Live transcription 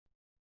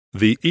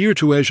The Ear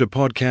to Asia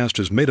podcast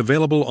is made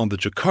available on the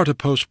Jakarta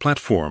Post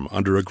platform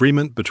under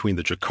agreement between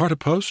the Jakarta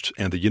Post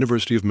and the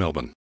University of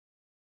Melbourne.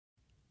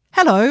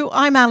 Hello,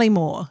 I'm Ali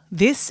Moore.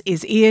 This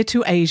is Ear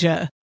to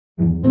Asia.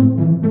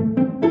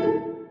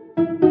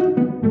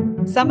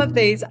 Some of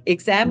these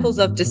examples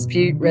of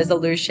dispute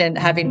resolution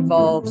have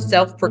involved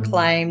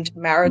self-proclaimed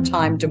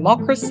maritime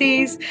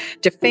democracies,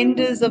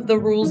 defenders of the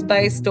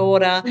rules-based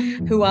order,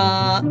 who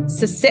are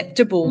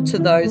susceptible to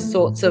those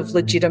sorts of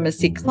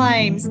legitimacy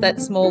claims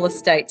that smaller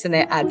states and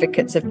their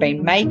advocates have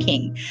been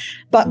making.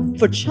 But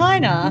for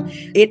China,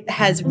 it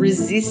has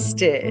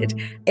resisted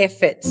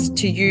efforts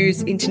to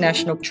use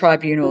international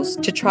tribunals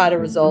to try to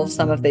resolve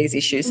some of these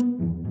issues.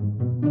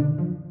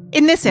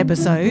 In this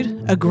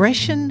episode,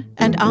 aggression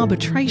and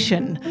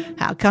arbitration,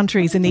 how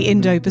countries in the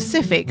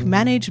Indo-Pacific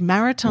manage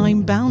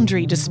maritime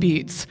boundary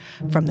disputes,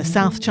 from the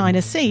South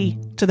China Sea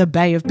to the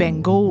Bay of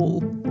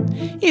Bengal.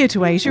 Ear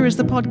to Asia is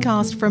the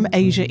podcast from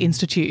Asia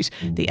Institute,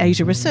 the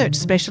Asia Research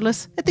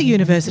Specialist at the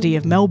University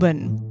of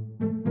Melbourne.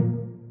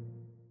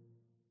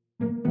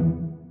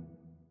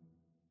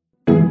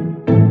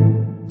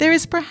 There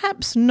is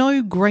perhaps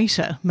no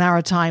greater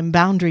maritime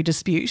boundary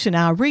dispute in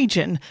our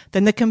region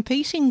than the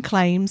competing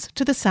claims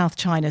to the South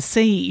China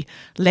Sea,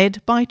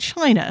 led by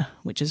China,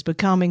 which has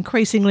become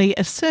increasingly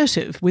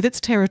assertive with its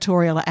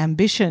territorial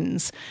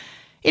ambitions.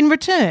 In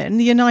return,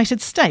 the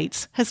United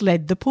States has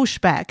led the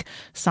pushback,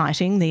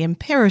 citing the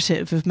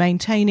imperative of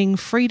maintaining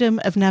freedom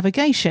of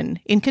navigation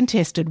in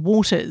contested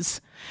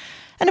waters.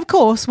 And of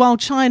course, while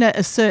China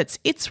asserts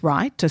its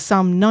right to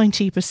some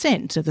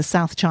 90% of the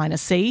South China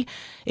Sea,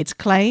 its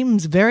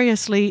claims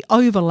variously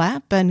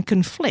overlap and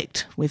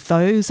conflict with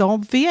those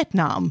of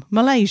Vietnam,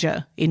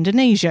 Malaysia,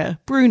 Indonesia,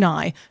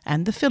 Brunei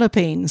and the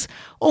Philippines,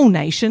 all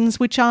nations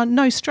which are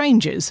no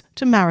strangers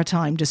to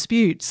maritime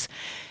disputes.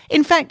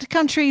 In fact,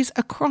 countries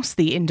across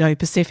the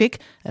Indo-Pacific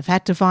have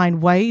had to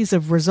find ways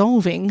of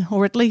resolving,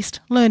 or at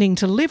least learning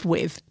to live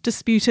with,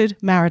 disputed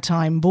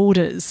maritime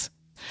borders.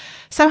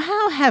 So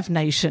how have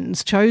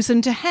nations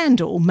chosen to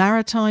handle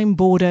maritime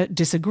border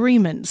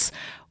disagreements?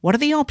 What are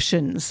the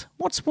options?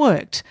 What's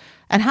worked?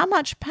 And how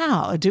much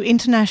power do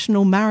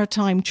international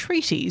maritime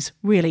treaties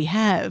really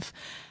have?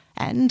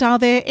 And are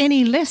there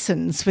any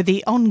lessons for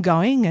the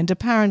ongoing and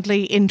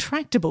apparently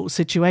intractable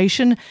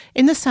situation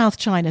in the South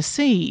China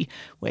Sea,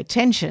 where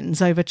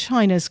tensions over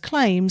China's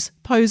claims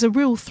pose a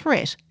real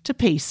threat to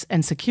peace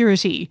and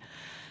security?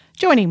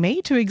 Joining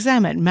me to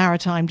examine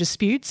maritime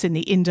disputes in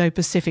the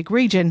Indo-Pacific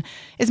region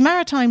is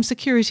maritime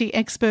security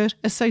expert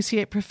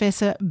Associate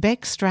Professor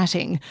Beck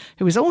Stratting,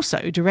 who is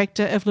also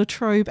Director of La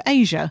Trobe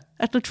Asia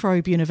at La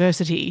Trobe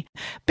University.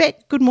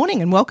 Beck, good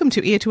morning and welcome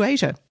to Ear to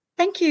Asia.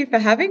 Thank you for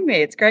having me.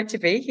 It's great to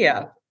be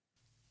here.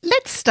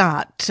 Let's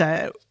start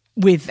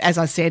with, as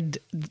I said,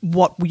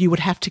 what you would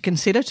have to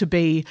consider to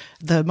be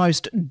the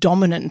most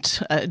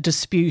dominant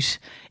dispute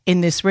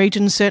in this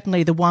region,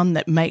 certainly the one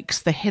that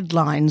makes the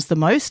headlines the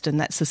most, and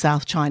that's the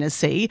South China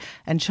Sea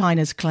and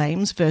China's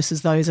claims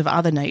versus those of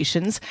other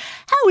nations.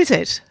 How is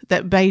it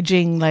that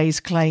Beijing lays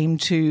claim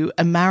to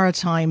a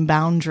maritime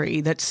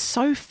boundary that's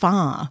so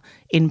far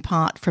in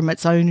part from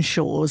its own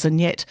shores and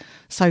yet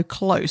so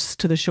close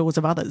to the shores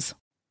of others?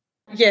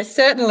 Yes,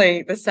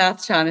 certainly the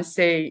South China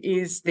Sea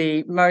is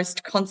the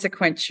most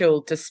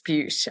consequential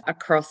dispute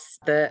across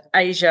the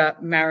Asia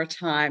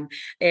maritime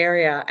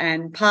area.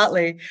 And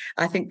partly,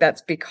 I think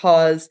that's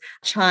because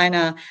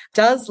China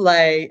does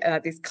lay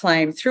this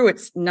claim through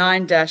its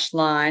 9-dash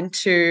line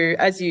to,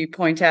 as you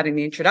point out in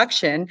the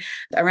introduction,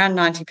 around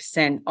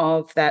 90%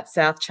 of that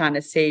South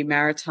China Sea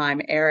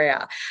maritime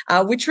area,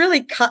 which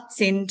really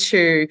cuts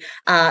into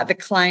the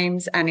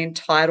claims and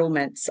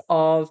entitlements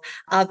of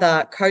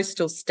other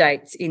coastal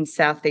states in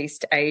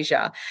Southeast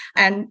Asia.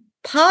 And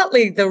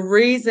partly the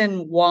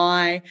reason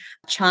why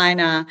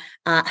China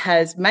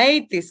has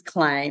made this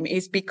claim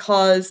is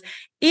because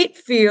it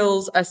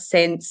feels a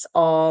sense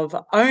of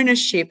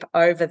ownership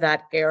over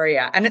that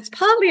area. And it's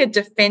partly a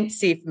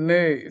defensive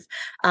move.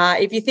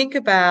 If you think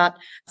about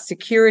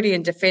security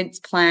and defense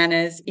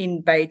planners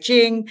in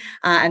Beijing,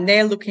 and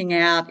they're looking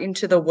out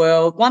into the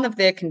world, one of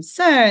their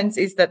concerns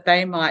is that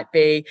they might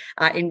be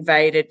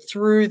invaded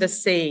through the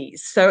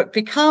seas. So it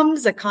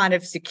becomes a kind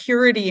of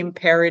security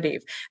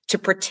imperative to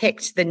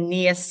protect the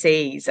near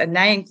seas. And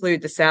they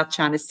include the South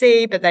China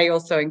Sea, but they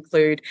also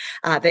include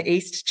the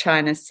East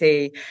China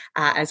Sea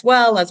as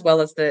well as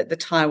the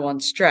Taiwan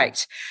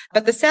Strait.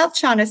 But the South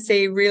China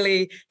Sea,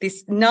 really,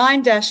 this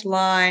 9-dash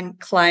line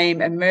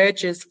claim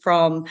emerges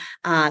from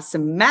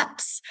some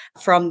maps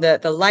from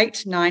the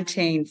late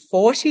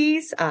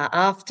 1940s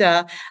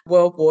after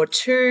World War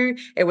II.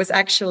 It was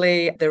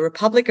actually the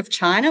Republic of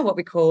China, what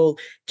we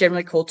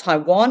generally call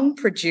Taiwan,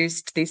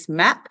 produced this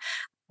map.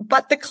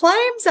 But the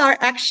claims are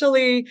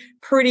actually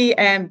pretty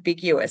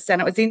ambiguous.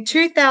 And it was in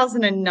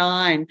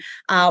 2009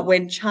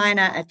 when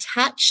China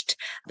attached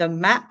the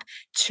map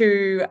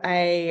to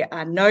a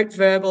note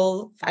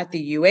verbal at the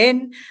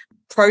UN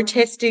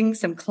protesting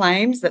some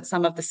claims that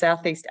some of the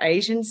Southeast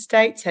Asian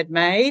states had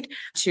made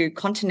to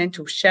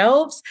continental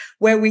shelves,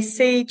 where we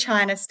see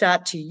China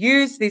start to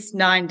use this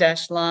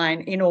 9-dash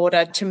line in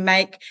order to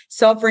make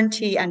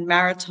sovereignty and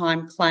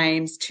maritime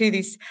claims to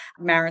this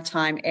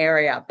maritime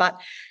area. But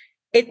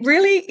it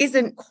really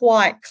isn't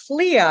quite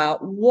clear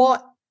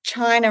what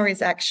China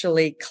is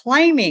actually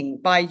claiming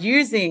by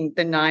using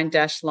the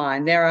 9-dash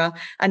line. There are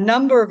a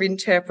number of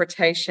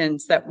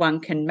interpretations that one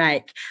can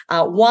make.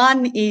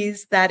 One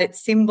is that it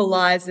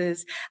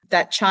symbolizes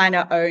that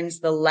China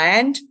owns the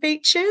land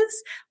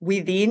features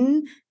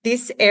within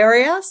this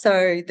area.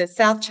 So the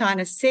South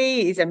China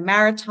Sea is a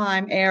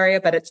maritime area,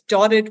 but it's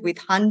dotted with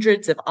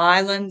hundreds of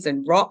islands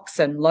and rocks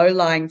and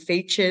low-lying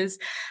features.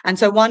 And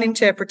so one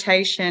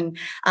interpretation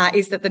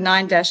is that the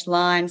 9-dash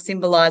line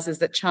symbolizes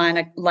that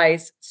China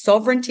lays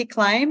sovereignty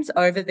claims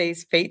over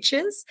these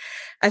features.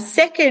 A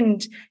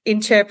second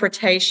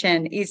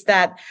interpretation is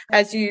that,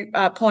 as you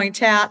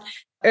point out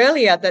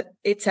earlier, that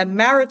it's a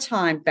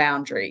maritime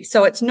boundary.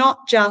 So it's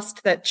not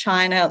just that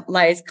China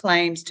lays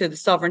claims to the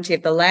sovereignty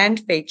of the land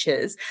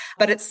features,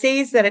 but it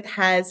sees that it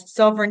has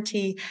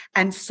sovereignty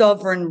and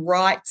sovereign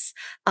rights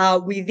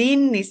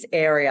within this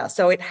area.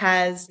 So it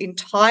has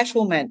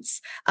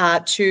entitlements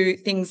to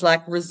things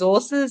like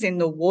resources in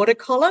the water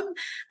column,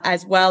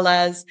 as well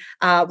as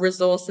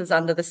resources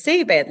under the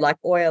seabed, like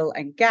oil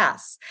and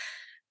gas.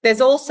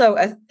 There's also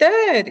a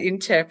third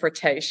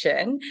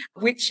interpretation,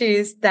 which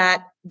is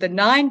that the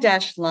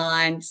 9-dash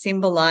line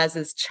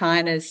symbolizes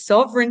China's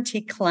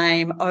sovereignty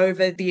claim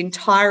over the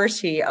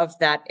entirety of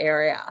that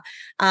area.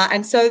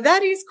 And so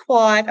that is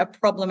quite a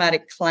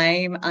problematic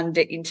claim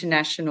under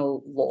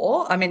international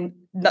law. I mean,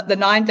 the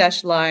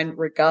 9-dash line,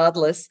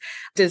 regardless,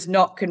 does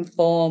not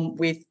conform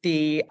with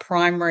the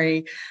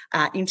primary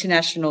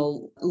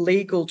international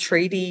legal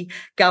treaty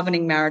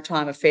governing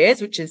maritime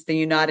affairs, which is the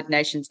United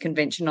Nations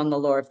Convention on the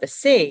Law of the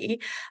Sea.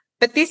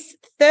 But this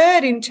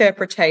third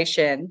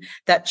interpretation,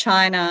 that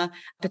China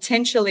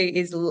potentially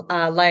is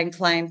laying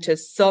claim to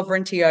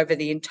sovereignty over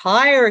the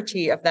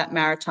entirety of that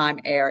maritime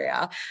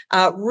area,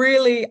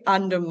 really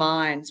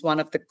undermines one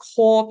of the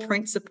core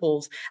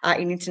principles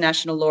in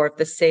international law of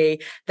the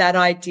sea, that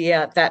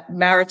idea that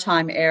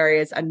maritime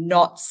areas are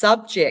not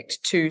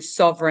subject to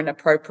sovereign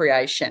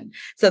appropriation.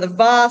 So the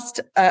vast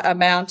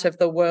amount of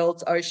the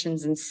world's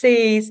oceans and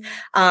seas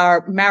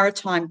are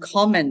maritime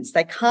commons.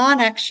 They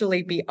can't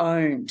actually be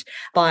owned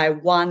by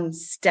one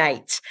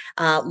state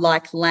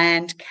like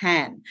land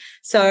can.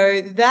 So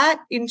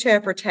that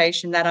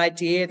interpretation, that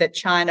idea that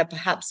China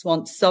perhaps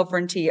wants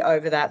sovereignty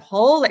over that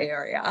whole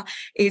area,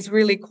 is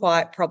really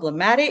quite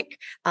problematic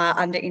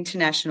under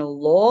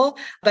international law,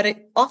 but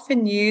it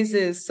often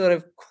uses sort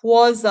of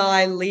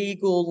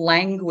quasi-legal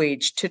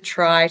language to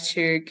try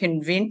to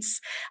convince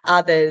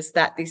others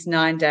that this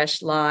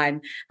 9-dash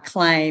line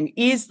claim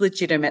is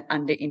legitimate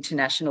under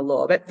international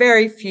law. But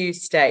very few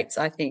states,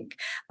 I think,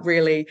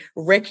 really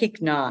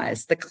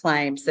recognise the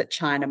claims that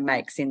China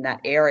makes in that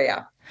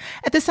area.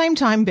 At the same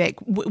time, Beck,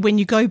 when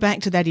you go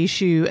back to that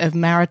issue of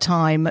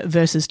maritime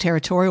versus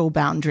territorial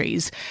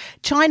boundaries,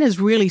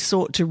 China's really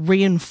sought to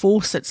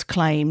reinforce its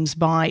claims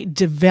by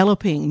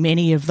developing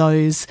many of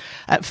those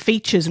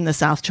features in the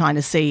South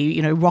China Sea.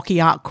 You know, rocky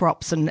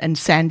outcrops and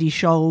sandy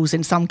shoals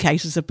in some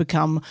cases have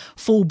become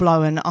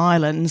full-blown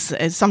islands,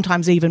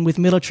 sometimes even with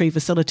military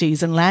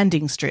facilities and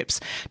landing strips.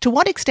 To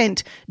what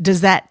extent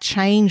does that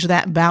change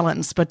that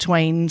balance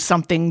between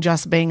something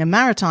just being a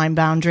maritime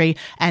boundary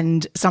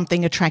and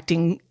something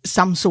attracting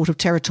some sort of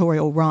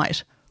territorial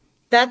right?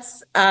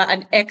 That's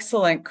an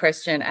excellent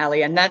question,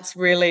 Ali, and that's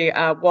really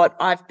what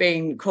I've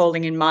been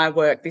calling in my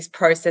work this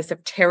process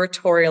of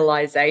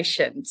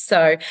territorialization.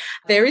 So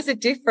there is a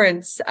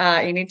difference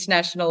in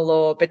international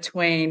law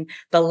between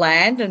the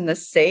land and the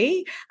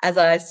sea. As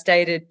I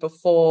stated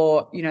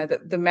before, you know,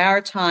 the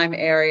maritime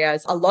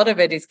areas, a lot of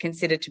it is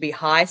considered to be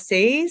high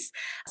seas,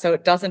 so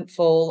it doesn't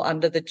fall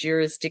under the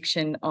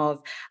jurisdiction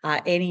of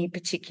any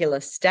particular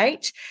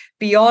state.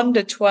 Beyond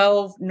a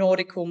 12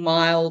 nautical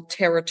mile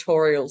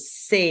territorial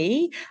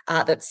sea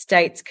that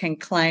states can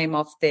claim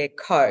off their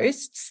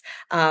coasts,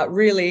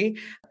 really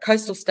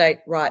coastal state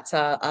rights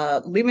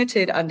are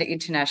limited under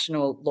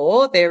international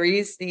law. There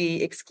is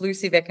the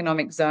exclusive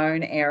economic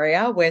zone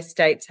area where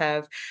states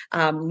have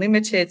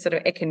limited sort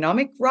of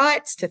economic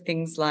rights to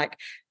things like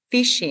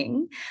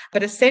fishing,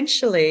 but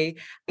essentially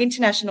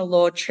international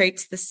law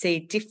treats the sea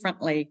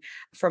differently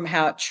from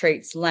how it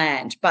treats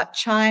land. But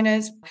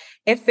China's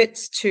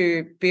efforts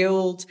to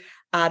build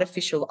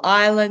artificial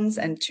islands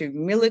and to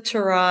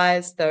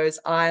militarize those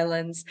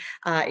islands,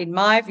 in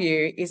my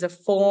view, is a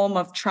form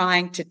of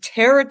trying to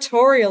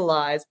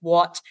territorialize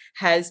what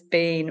has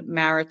been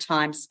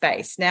maritime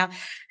space. Now,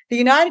 the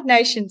United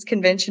Nations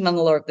Convention on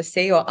the Law of the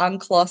Sea, or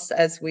UNCLOS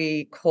as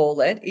we call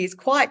it, is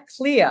quite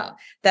clear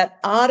that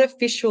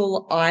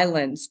artificial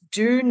islands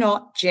do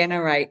not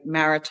generate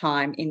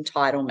maritime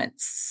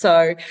entitlements.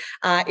 So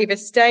if a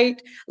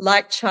state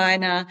like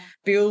China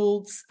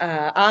builds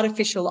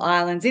artificial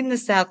islands in the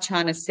South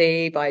China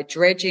Sea by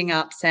dredging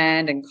up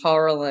sand and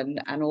coral and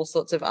all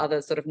sorts of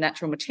other sort of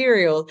natural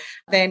material,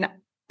 then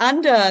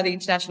under the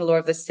international law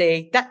of the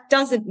sea, that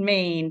doesn't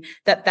mean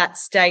that that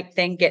state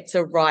then gets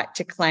a right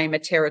to claim a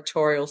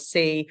territorial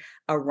sea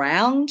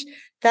around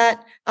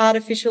that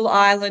artificial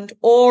island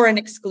or an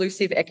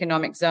exclusive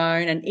economic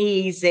zone, an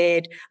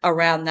EEZ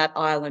around that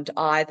island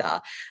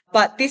either.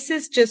 But this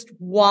is just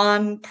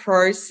one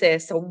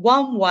process or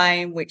one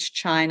way in which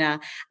China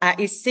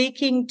is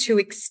seeking to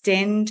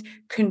extend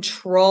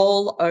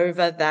control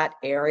over that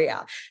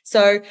area.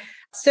 So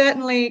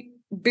certainly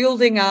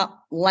building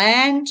up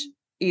land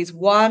is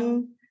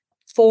one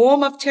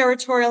form of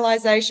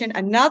territorialization.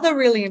 Another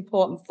really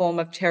important form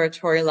of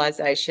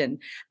territorialization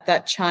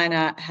that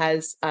China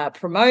has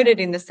promoted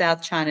in the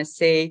South China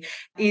Sea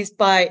is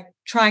by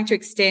trying to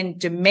extend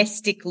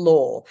domestic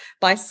law,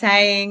 by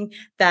saying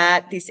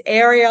that this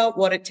area,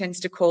 what it tends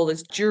to call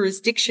as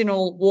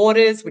jurisdictional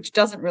waters, which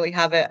doesn't really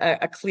have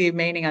a clear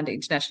meaning under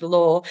international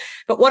law,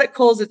 but what it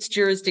calls its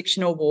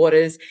jurisdictional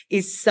waters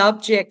is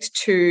subject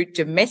to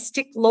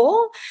domestic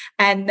law,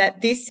 and that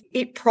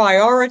it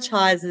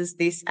prioritizes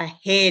this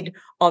ahead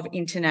of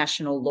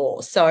international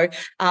law. So,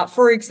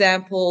 for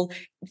example,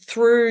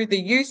 through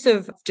the use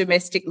of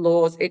domestic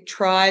laws, it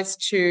tries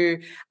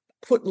to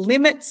put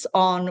limits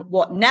on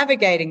what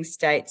navigating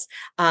states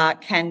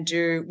can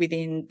do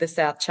within the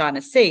South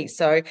China Sea.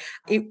 So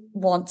it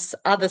wants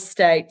other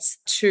states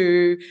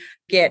to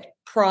get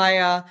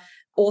prior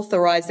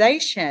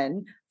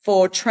authorization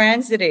for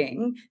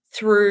transiting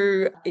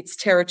through its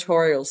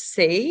territorial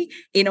sea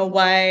in a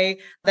way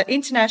that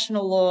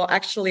international law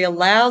actually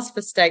allows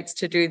for states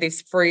to do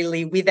this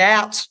freely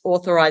without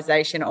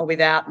authorization or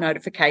without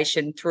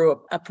notification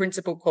through a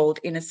principle called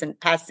innocent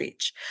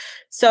passage.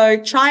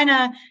 So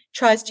China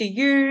tries to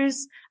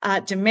use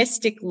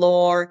domestic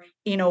law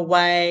in a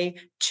way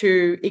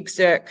to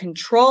exert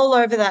control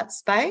over that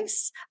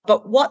space.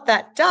 But what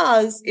that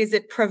does is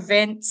it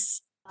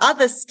prevents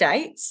other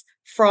states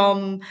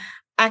from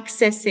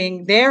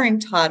accessing their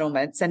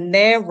entitlements and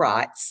their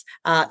rights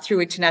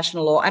through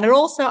international law. And it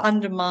also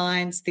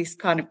undermines this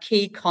kind of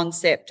key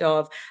concept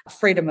of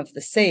freedom of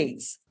the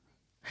seas.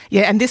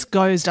 Yeah, and this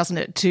goes, doesn't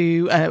it,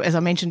 to, as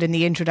I mentioned in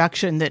the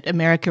introduction, that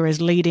America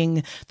is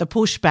leading the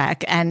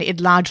pushback, and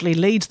it largely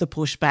leads the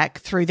pushback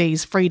through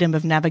these freedom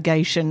of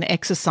navigation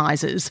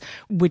exercises,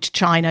 which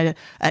China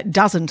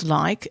doesn't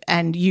like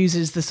and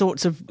uses the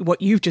sorts of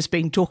what you've just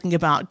been talking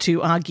about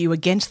to argue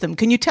against them.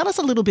 Can you tell us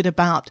a little bit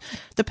about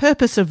the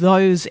purpose of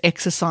those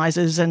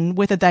exercises and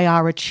whether they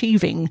are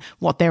achieving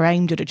what they're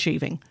aimed at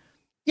achieving?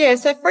 Yeah,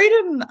 so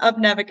freedom of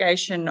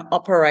navigation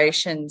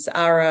operations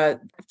are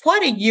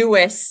quite a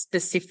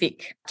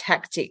US-specific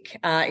tactic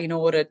in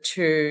order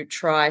to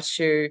try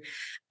to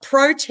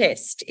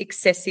protest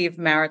excessive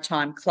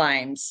maritime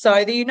claims.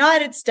 So the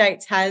United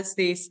States has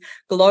this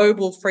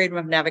global freedom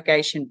of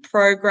navigation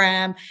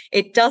program.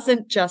 It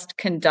doesn't just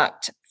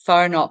conduct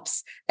phone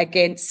ops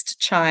against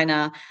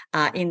China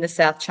in the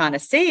South China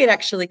Sea. It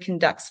actually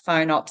conducts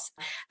phone ops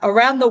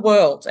around the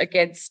world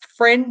against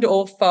friend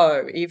or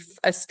foe. If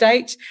a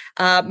state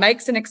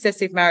makes an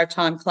excessive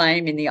maritime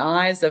claim in the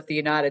eyes of the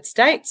United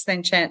States,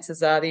 then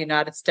chances are the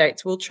United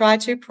States will try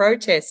to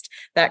protest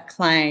that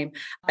claim,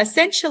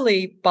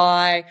 essentially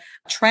by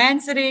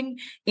transiting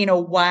in a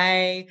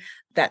way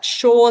that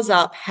shores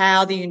up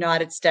how the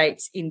United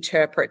States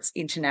interprets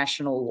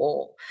international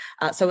law.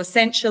 So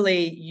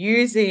essentially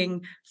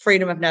using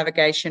freedom of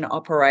navigation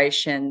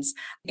operations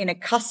in a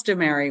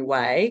customary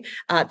way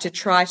to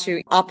try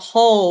to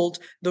uphold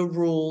the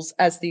rules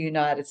as the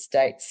United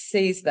States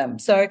sees them.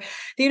 So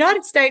the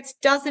United States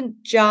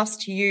doesn't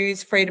just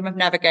use freedom of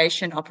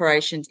navigation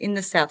operations in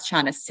the South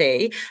China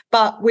Sea,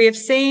 but we have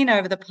seen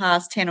over the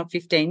past 10 or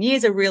 15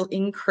 years a real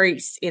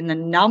increase in the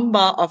number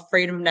of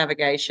freedom of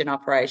navigation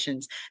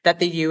operations that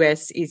the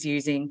US is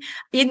using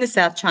in the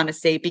South China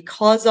Sea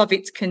because of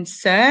its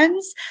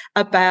concerns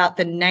about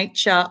the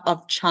nature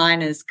of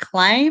China's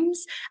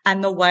claims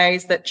and the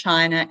ways that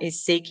China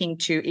is seeking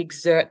to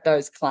exert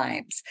those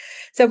claims.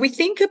 So we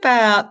think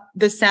about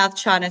the South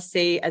China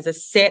Sea as a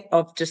set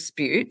of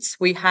disputes.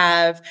 We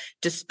have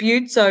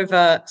disputes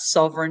over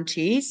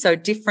sovereignty, so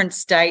different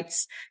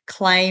states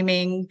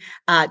claiming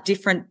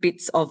different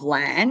bits of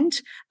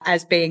land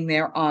as being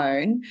their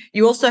own.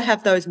 You also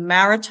have those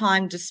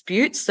maritime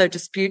disputes, so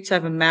disputes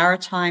over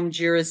maritime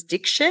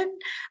jurisdiction,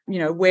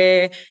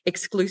 where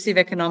exclusive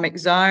economic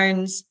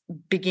zones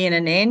begin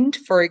and end,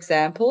 for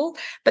example.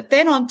 But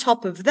then on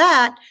top of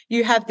that,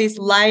 you have this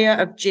layer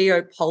of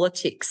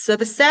geopolitics. So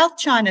the South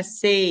China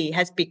Sea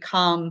has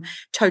become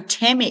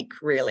totemic,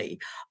 really,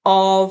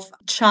 of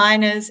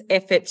China's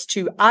efforts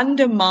to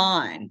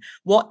undermine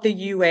what the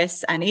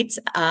US and its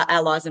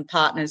allies and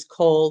partners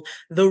call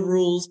the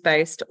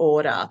rules-based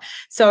order.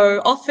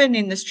 So often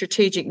in the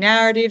strategic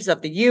narratives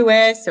of the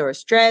US or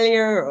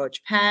Australia or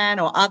Japan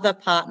or other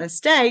partner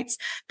states,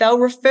 they'll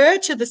refer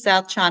to the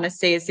South China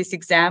Sea as this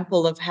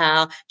example of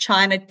how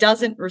China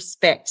doesn't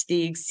respect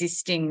the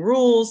existing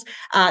rules,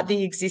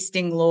 the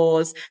existing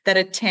laws that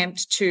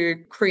attempt to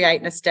create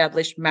and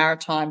establish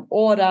maritime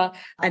order.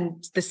 And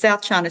the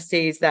South China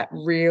Sea is that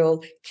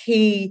real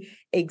key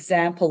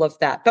example of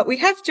that. But we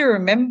have to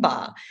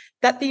remember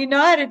that the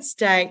United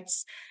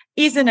States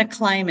isn't a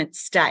claimant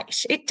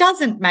state. It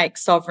doesn't make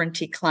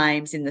sovereignty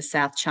claims in the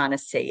South China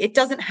Sea. It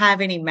doesn't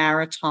have any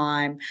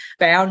maritime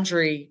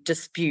boundary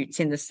disputes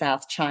in the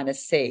South China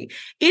Sea.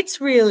 It's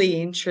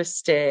really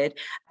interested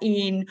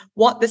in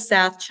what the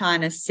South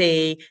China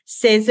Sea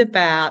says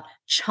about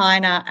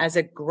China as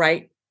a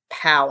great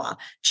power,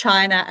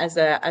 China as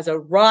a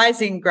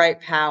rising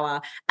great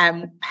power,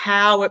 and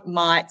how it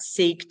might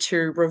seek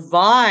to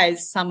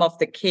revise some of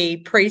the key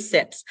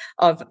precepts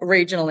of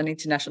regional and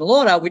international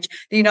order, which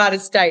the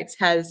United States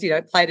has,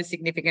 played a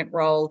significant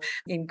role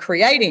in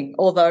creating,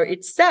 although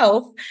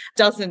itself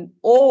doesn't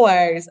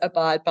always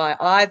abide by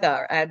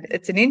either. And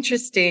it's an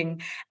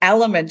interesting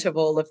element of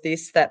all of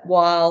this that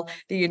while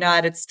the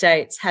United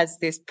States has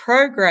this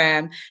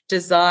program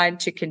designed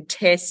to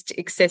contest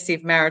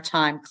excessive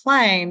maritime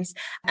claims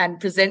and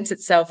presents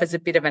itself as a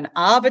bit of an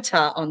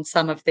arbiter on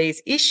some of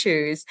these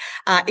issues,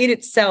 it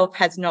itself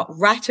has not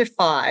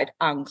ratified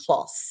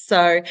UNCLOS.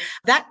 So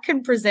that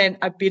can present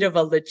a bit of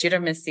a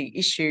legitimacy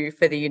issue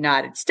for the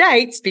United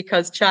States,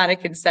 because China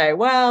can say,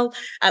 well,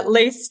 at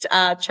least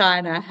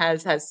China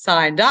has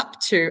signed up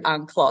to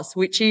UNCLOS,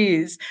 which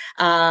is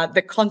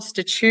the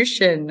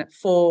constitution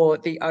for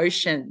the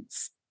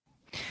oceans.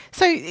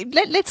 So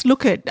let's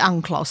look at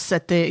UNCLOS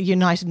at the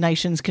United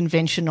Nations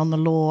Convention on the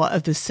Law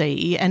of the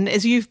Sea. And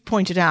as you've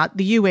pointed out,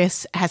 the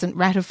US hasn't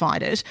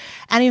ratified it.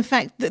 And in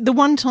fact, the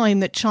one time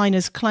that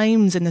China's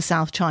claims in the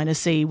South China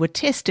Sea were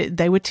tested,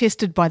 they were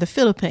tested by the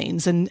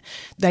Philippines, and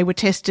they were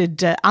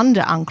tested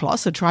under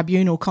UNCLOS, a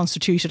tribunal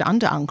constituted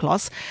under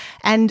UNCLOS.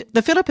 And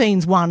the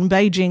Philippines won,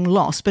 Beijing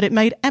lost, but it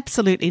made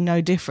absolutely no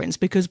difference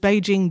because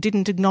Beijing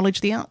didn't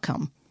acknowledge the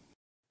outcome.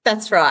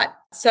 That's right.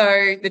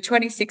 So the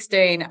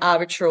 2016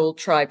 arbitral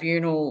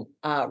tribunal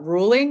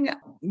ruling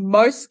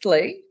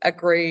mostly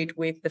agreed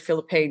with the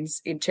Philippines'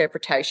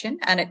 interpretation,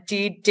 and it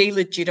did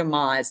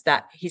delegitimise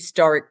that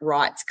historic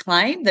rights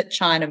claim that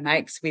China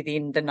makes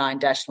within the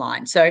 9-dash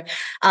line. So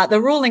the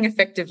ruling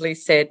effectively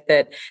said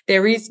that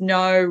there is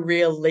no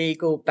real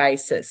legal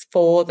basis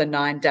for the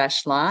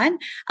 9-dash line,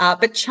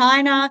 but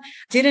China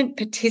didn't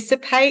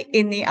participate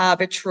in the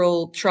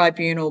arbitral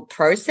tribunal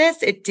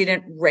process. It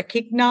didn't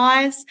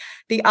recognise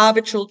the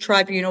arbitral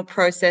tribunal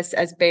process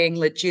as being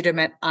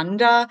legitimate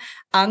under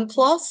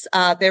UNCLOS.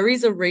 There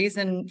is a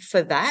reason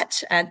for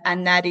that,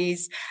 and that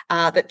is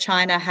that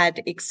China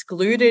had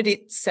excluded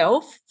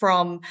itself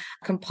from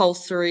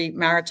compulsory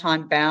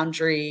maritime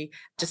boundary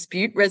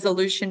dispute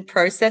resolution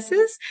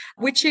processes,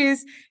 which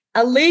is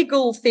a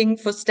legal thing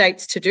for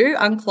states to do.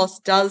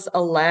 UNCLOS does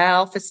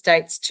allow for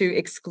states to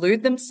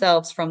exclude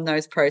themselves from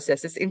those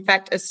processes. In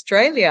fact,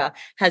 Australia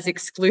has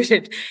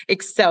excluded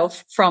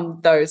itself from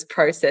those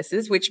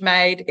processes, which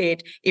made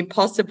it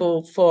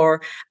impossible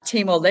for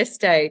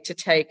Timor-Leste to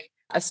take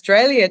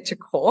Australia to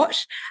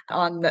court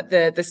on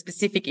the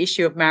specific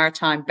issue of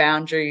maritime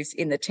boundaries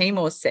in the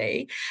Timor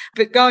Sea.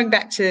 But going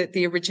back to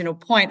the original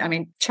point, I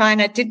mean,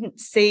 China didn't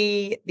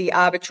see the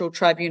arbitral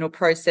tribunal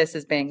process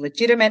as being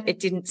legitimate. It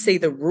didn't see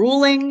the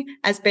ruling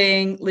as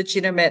being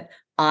legitimate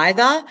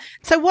either.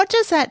 So what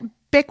does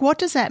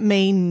that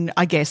mean,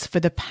 I guess,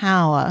 for the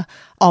power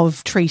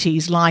of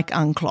treaties like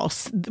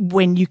UNCLOS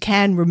when you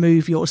can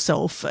remove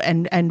yourself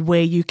and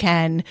where you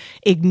can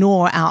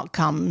ignore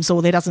outcomes,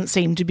 or there doesn't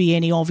seem to be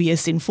any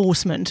obvious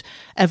enforcement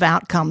of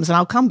outcomes? And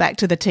I'll come back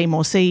to the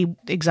Timor Sea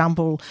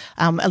example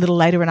a little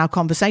later in our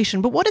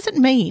conversation. But what does it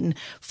mean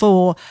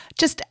for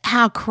just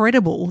how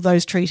credible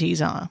those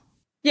treaties are?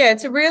 Yeah,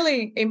 it's a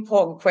really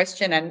important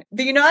question. And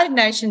the United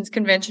Nations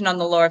Convention on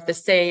the Law of the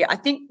Sea, I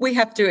think we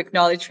have to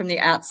acknowledge from the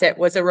outset,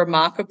 was a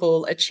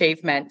remarkable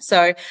achievement.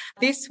 So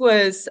this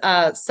was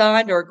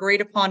signed or agreed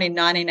upon in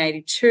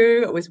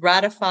 1982. It was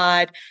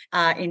ratified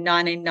in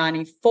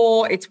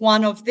 1994. It's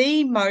one of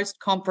the most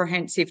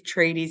comprehensive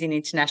treaties in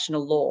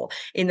international law,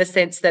 in the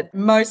sense that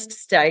most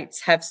states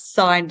have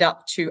signed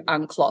up to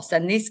UNCLOS,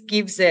 and this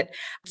gives it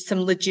some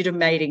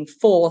legitimating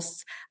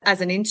force as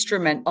an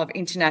instrument of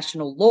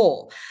international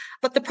law.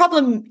 But the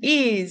problem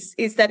is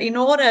that in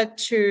order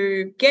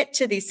to get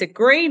to this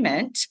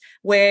agreement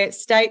where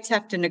states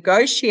have to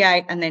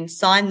negotiate and then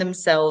sign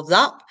themselves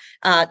up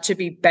to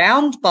be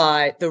bound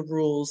by the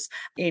rules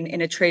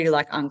in a treaty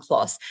like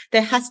UNCLOS,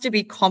 there has to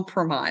be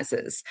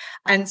compromises.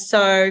 And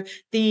so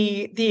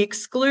the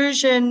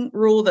exclusion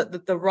rule,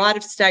 that the right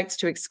of states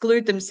to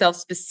exclude themselves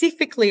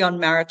specifically on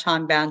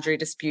maritime boundary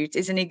disputes,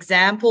 is an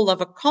example of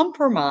a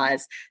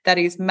compromise that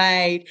is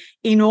made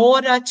in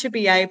order to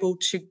be able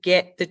to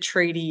get the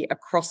treaty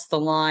across the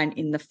line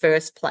in the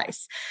first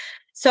place.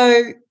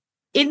 So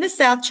in the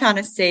South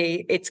China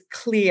Sea, it's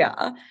clear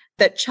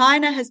that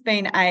China has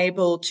been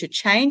able to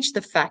change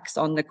the facts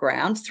on the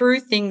ground through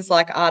things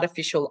like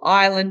artificial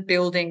island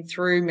building,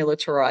 through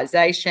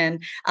militarization,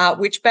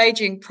 which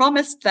Beijing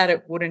promised that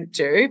it wouldn't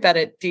do, but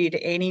it did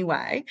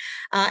anyway.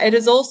 It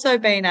has also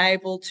been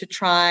able to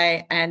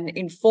try and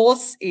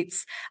enforce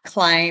its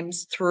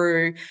claims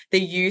through the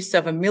use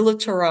of a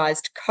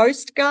militarized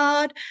coast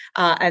guard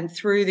and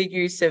through the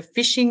use of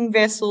fishing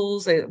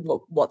vessels,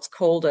 what's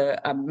called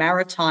a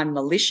maritime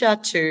militia,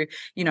 to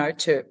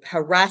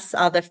harass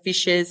other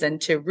fishers and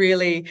to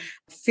really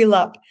fill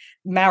up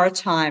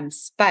maritime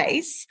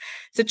space.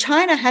 So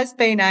China has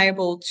been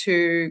able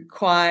to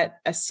quite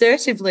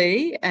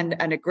assertively and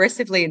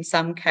aggressively in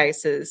some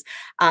cases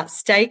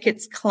stake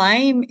its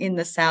claim in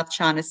the South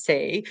China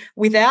Sea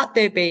without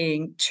there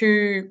being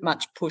too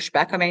much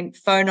pushback. I mean,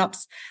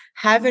 FONOPS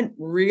haven't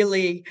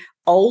really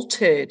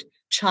altered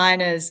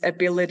China's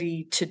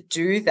ability to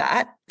do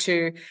that,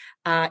 to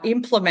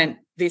implement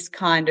this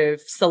kind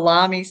of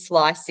salami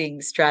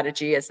slicing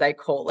strategy, as they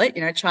call it.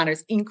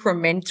 China's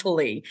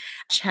incrementally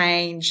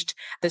changed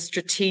the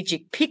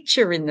strategic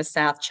picture in the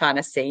South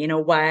China Sea in a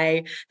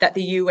way that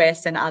the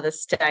US and other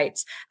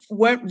states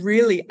weren't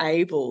really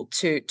able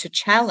to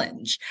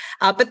challenge.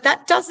 But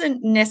that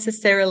doesn't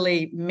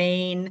necessarily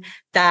mean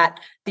that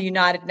the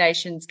United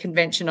Nations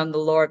Convention on the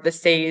Law of the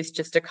Sea is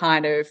just a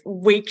kind of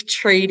weak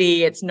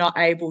treaty. It's not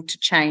able to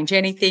change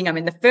anything. I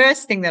mean, the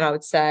first thing that I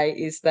would say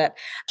is that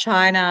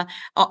China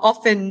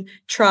often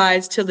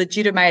tries to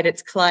legitimate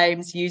its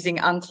claims using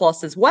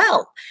UNCLOS as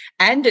well.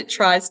 And it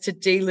tries to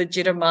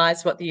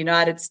delegitimize what the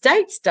United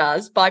States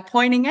does by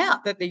pointing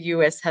out that the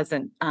US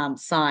hasn't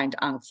signed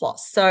UNCLOS.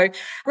 So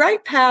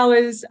great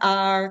powers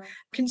are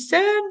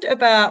concerned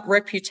about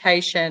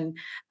reputation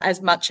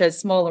as much as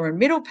smaller and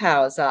middle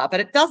powers are, but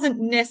it doesn't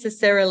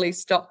necessarily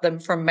stop them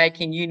from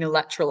making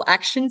unilateral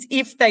actions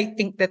if they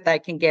think that they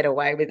can get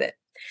away with it.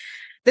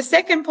 The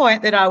second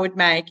point that I would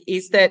make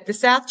is that the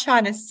South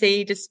China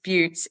Sea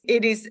disputes,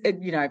 it is,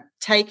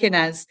 taken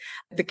as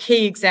the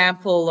key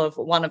example of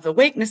one of the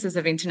weaknesses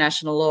of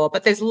international law,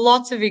 but there's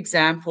lots of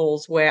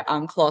examples where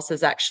UNCLOS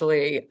has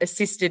actually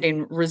assisted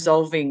in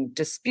resolving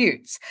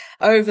disputes.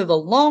 Over the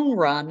long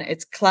run,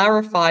 it's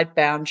clarified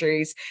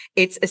boundaries,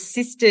 it's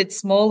assisted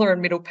smaller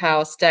and middle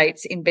power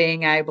states in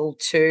being able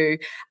to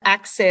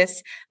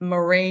access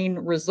marine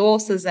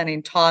resources and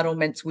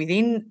entitlements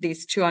within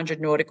this 200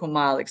 nautical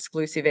mile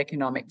exclusive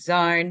economic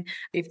zone,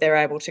 if they're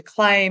able to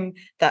claim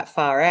that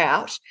far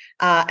out.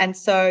 And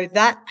so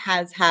that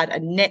has had a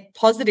net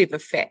positive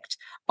effect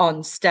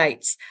on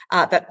states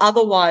that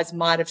otherwise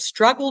might have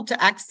struggled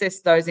to access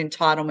those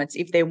entitlements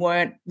if there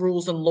weren't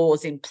rules and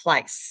laws in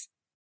place.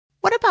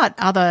 What about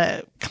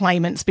other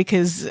claimants?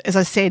 Because, as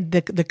I said,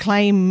 the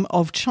claim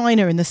of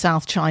China in the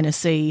South China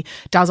Sea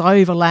does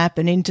overlap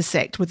and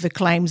intersect with the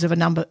claims of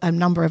a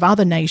number of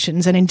other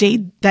nations, and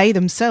indeed they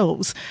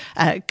themselves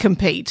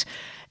compete.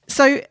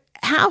 So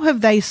how have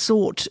they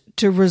sought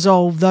to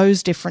resolve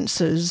those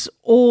differences,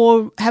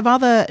 or have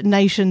other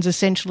nations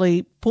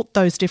essentially put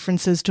those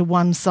differences to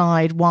one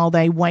side while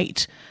they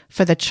wait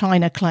for the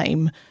China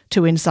claim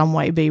to in some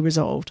way be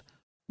resolved?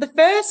 The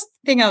first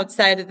thing I would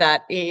say to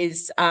that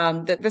is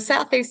that the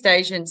Southeast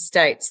Asian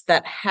states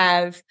that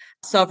have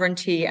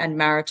sovereignty and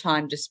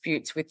maritime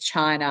disputes with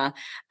China,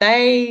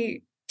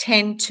 they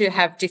tend to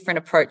have different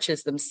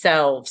approaches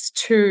themselves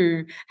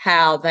to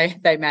how they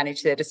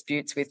manage their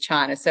disputes with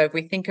China. So if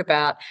we think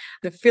about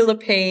the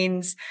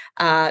Philippines,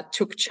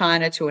 took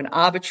China to an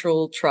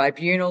arbitral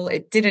tribunal,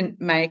 it didn't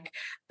make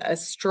a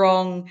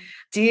strong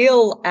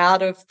deal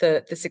out of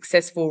the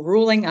successful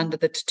ruling under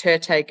the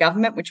Duterte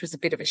government, which was a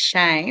bit of a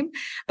shame.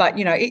 But,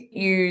 it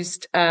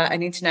used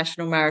an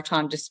international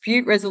maritime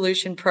dispute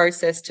resolution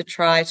process to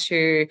try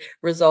to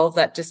resolve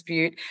that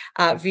dispute.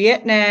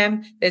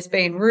 Vietnam, there's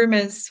been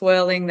rumours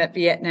swirling that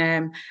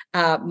Vietnam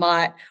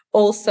might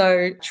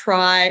also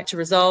try to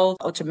resolve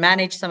or to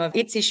manage some of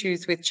its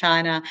issues with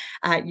China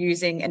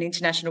using an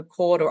international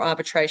court or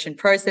arbitration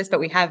process,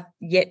 but we have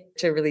yet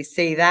to really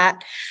see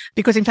that.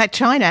 Because in fact,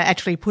 China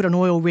actually put an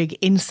oil rig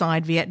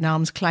inside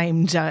Vietnam's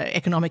claimed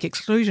economic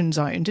exclusion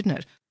zone, didn't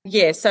it?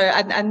 Yeah, so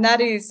and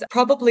that is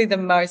probably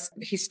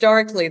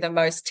historically the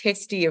most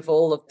testy of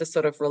all of the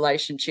sort of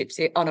relationships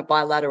on a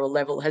bilateral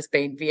level has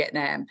been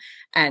Vietnam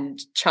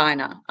and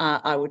China,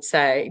 I would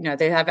say.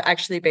 There have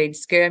actually been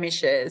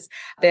skirmishes.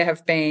 There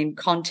have been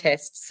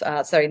contests,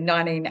 so in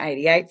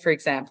 1988, for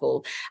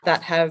example,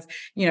 that have,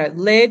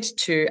 led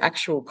to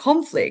actual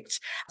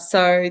conflict.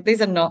 So these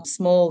are not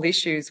small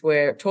issues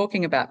we're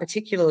talking about,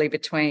 particularly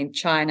between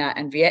China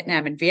and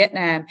Vietnam. And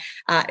Vietnam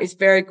is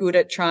very good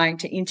at trying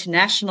to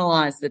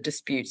internationalize the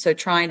dispute, so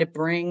trying to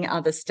bring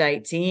other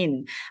states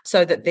in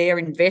so that they're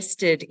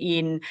invested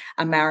in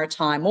a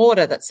maritime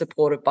order that's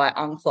supported by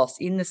UNCLOS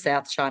in the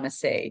South China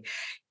Sea.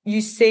 You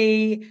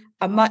see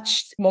a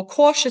much more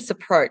cautious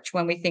approach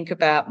when we think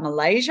about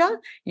Malaysia.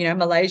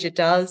 Malaysia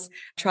does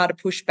try to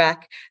push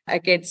back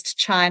against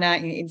China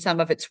in some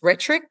of its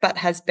rhetoric, but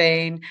has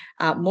been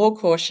more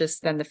cautious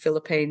than the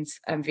Philippines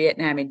and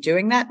Vietnam in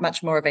doing that,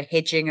 much more of a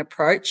hedging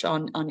approach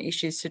on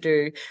issues to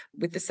do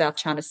with the South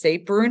China Sea.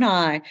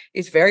 Brunei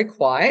is very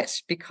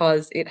quiet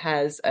because it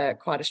has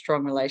quite a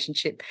strong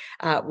relationship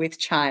with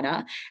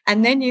China.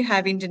 And then you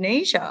have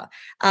Indonesia,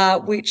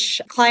 which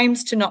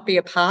claims to not be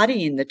a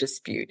party in the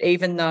dispute,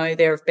 even though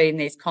there have been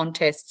these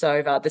contests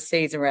over the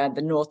seas around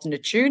the North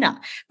Natuna,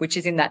 which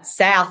is in that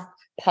south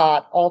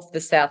part of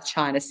the South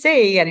China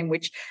Sea, and in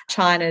which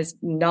China's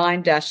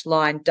 9-dash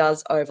line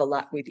does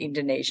overlap with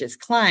Indonesia's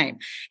claim.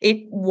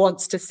 It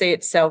wants to see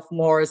itself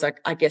more as,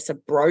 a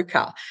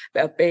broker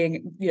of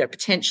being,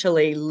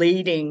 potentially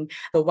leading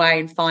the way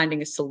in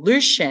finding a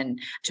solution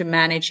to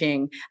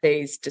managing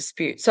these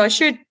disputes. So I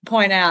should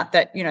point out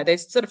that,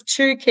 there's sort of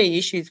two key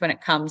issues when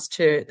it comes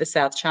to the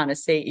South China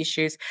Sea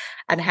issues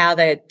and how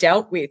they're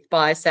dealt with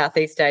by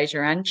Southeast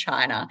Asia and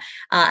China.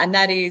 And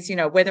that is,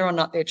 whether or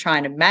not they're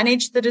trying to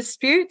manage the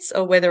disputes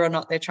or whether or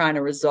not they're trying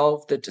to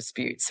resolve the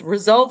disputes.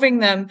 Resolving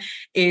them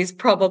is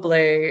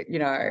probably,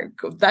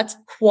 that's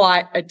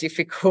quite a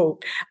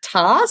difficult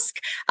task.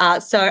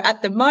 So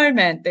at the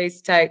moment, these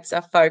states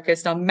are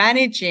focused on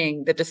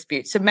managing the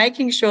disputes. So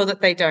making sure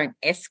that they don't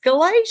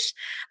escalate,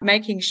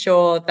 making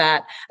sure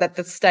that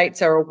the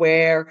states are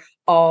aware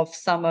of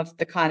some of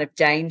the kind of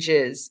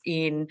dangers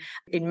in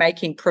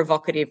making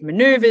provocative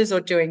maneuvers or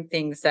doing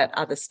things that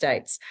other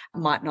states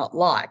might not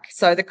like.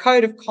 So the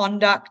code of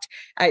conduct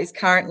is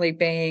currently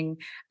being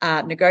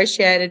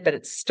negotiated, but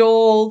it's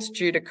stalled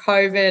due to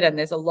COVID, and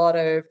there's a lot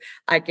of,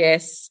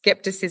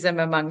 skepticism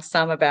among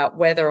some about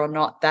whether or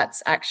not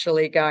that's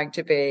actually going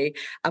to be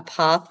a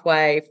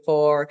pathway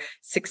for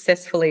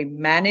successfully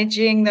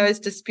managing those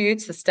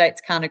disputes. The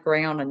states can't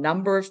agree on a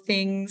number of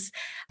things.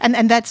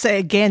 And that's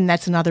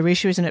another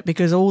issue, isn't it?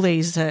 Because all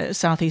these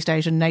Southeast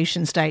Asian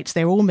nation states,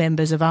 they're all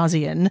members of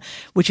ASEAN,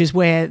 which is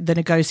where the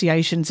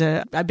negotiations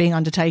are being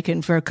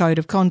undertaken for a code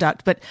of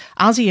conduct. But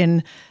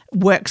ASEAN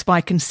works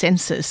by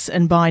consensus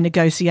and by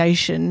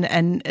negotiation,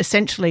 and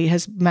essentially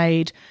has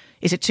made,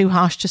 is it too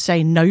harsh to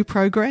say, no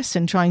progress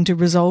in trying to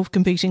resolve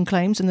competing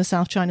claims in the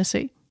South China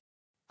Sea?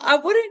 I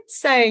wouldn't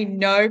say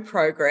no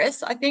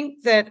progress. I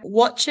think that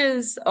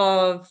watchers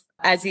of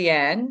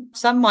ASEAN,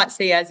 some might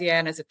see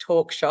ASEAN as a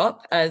talk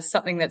shop, as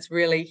something that's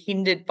really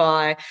hindered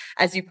by,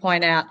 as you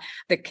point out,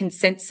 the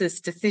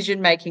consensus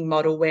decision-making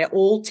model where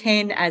all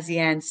 10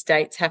 ASEAN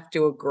states have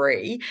to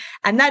agree.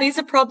 And that is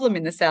a problem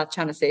in the South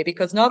China Sea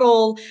because not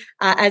all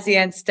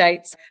ASEAN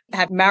states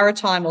have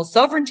maritime or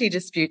sovereignty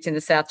disputes in the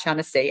South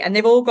China Sea, and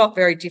they've all got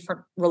very different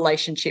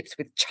relationships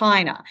with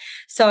China.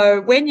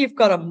 So when you've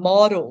got a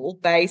model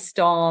based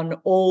on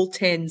all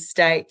 10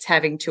 states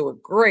having to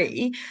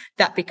agree,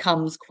 that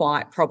becomes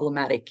quite problematic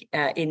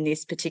in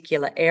this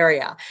particular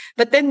area.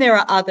 But then there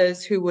are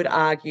others who would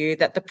argue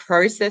that the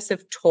process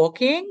of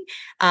talking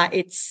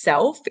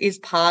itself is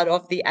part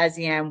of the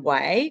ASEAN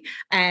way,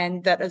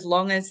 and that as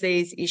long as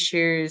these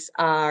issues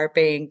are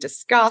being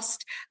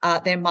discussed,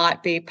 there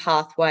might be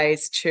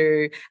pathways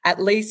to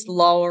at least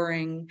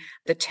lowering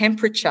the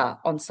temperature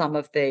on some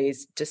of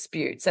these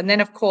disputes. And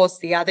then, of course,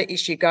 the other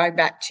issue, going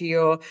back to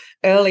your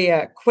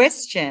earlier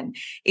question,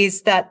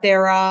 is that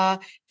there are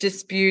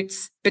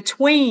disputes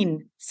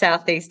between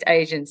Southeast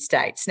Asian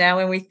states. Now,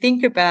 when we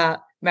think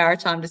about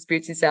maritime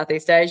disputes in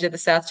Southeast Asia, the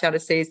South China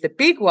Sea is the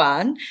big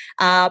one,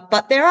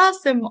 but there are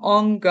some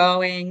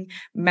ongoing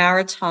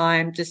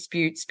maritime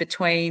disputes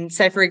between,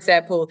 say, for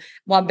example,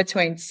 one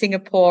between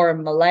Singapore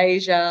and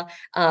Malaysia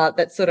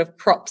that sort of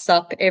crops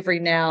up every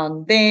now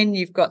and then.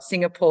 You've got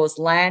Singapore's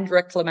land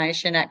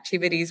reclamation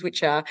activities,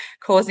 which are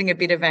causing a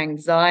bit of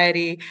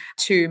anxiety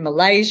to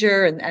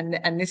Malaysia,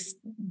 and this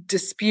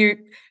dispute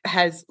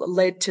has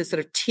led to sort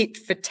of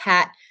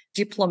tit-for-tat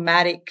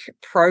diplomatic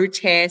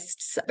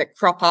protests that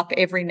crop up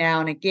every now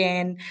and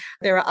again.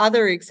 There are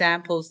other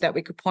examples that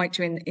we could point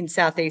to in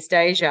Southeast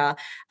Asia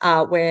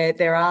where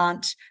there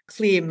aren't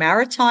clear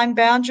maritime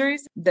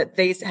boundaries, that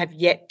these have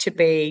yet to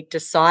be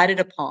decided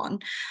upon.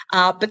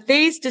 But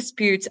these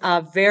disputes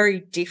are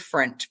very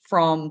different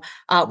from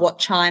what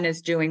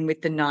China's doing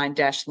with the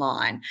 9-dash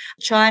line.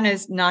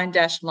 China's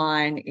 9-dash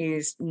line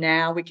is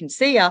now, we can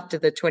see after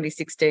the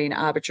 2016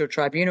 arbitral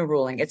tribunal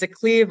ruling, it's a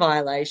clear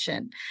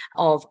violation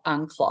of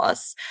UNCLOS.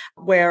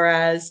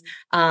 Whereas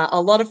a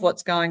lot of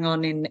what's going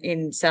on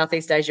in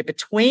Southeast Asia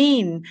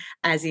between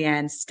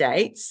ASEAN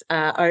states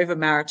over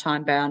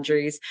maritime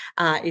boundaries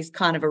is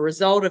kind of a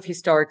result of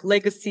historic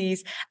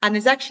legacies. And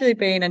there's actually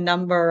been a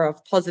number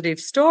of positive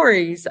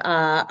stories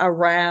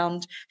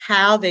around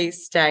how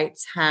these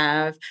states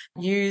have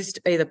used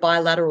either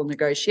bilateral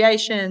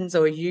negotiations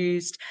or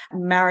used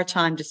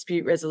maritime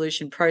dispute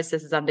resolution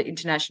processes under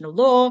international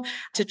law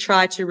to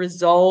try to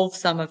resolve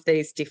some of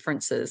these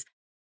differences.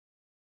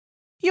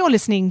 You're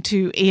listening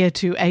to Ear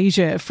to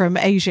Asia from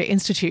Asia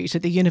Institute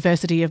at the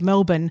University of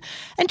Melbourne.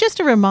 And just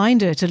a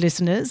reminder to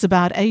listeners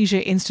about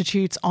Asia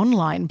Institute's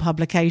online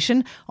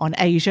publication on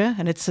Asia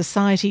and its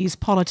societies,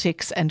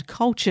 politics and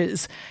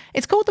cultures.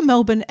 It's called the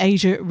Melbourne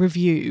Asia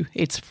Review.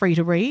 It's free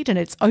to read and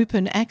it's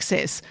open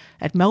access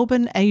at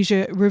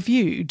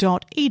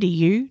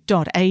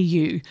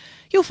melbourneasiareview.edu.au.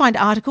 You'll find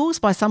articles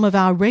by some of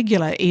our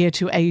regular Ear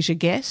to Asia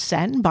guests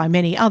and by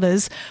many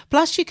others,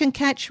 plus you can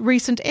catch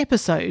recent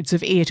episodes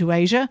of Ear to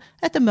Asia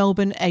at the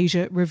Melbourne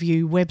Asia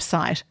Review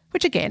website,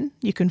 which again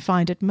you can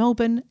find at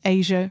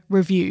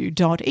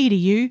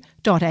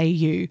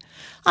melbourneasiareview.edu.au.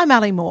 I'm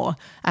Ali Moore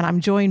and I'm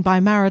joined by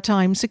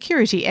maritime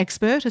security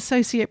expert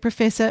Associate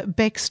Professor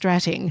Beck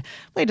Stratting.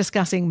 We're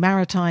discussing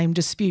maritime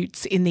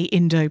disputes in the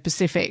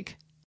Indo-Pacific.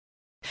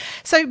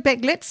 So, Beck,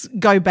 let's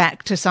go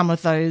back to some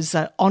of those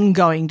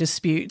ongoing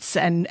disputes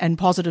and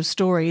positive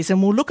stories,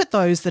 and we'll look at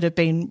those that have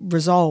been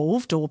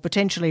resolved or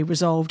potentially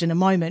resolved in a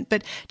moment.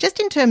 But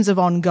just in terms of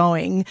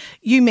ongoing,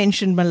 you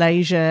mentioned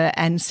Malaysia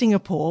and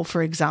Singapore,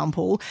 for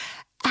example.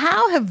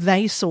 How have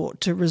they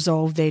sought to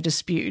resolve their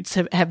disputes?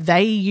 Have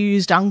they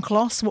used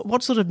UNCLOS?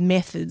 What sort of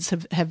methods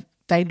have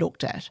they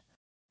looked at?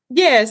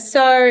 Yeah,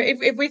 so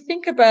if we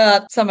think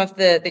about some of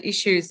the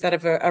issues that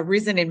have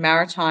arisen in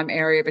maritime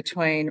area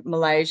between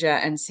Malaysia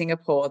and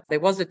Singapore, there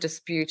was a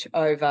dispute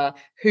over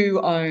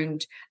who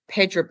owned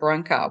Pedra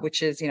Branca,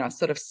 which is, a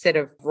sort of set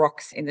of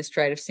rocks in the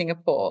Strait of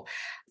Singapore.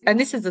 And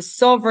this is a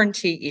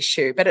sovereignty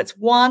issue, but it's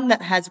one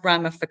that has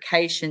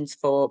ramifications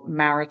for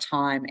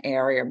maritime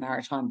area,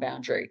 maritime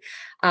boundary.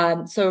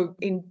 So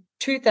in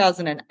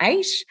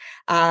 2008,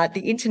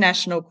 the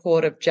International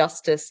Court of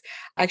Justice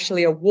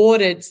actually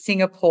awarded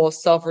Singapore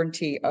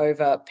sovereignty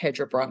over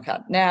Pedra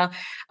Branca. Now,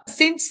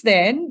 since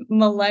then,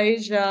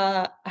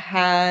 Malaysia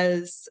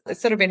has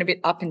sort of been a bit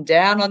up and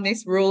down on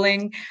this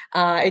ruling.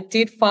 It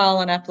did file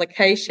an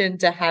application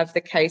to have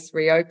the case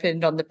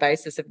reopened on the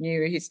basis of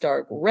new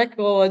historical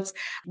records,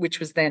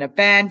 which was then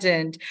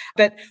abandoned.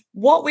 But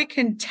what we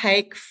can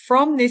take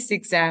from this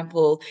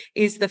example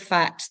is the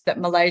fact that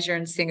Malaysia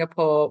and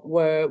Singapore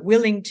were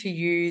willing to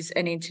use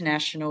an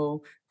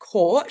international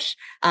court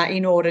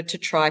in order to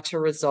try to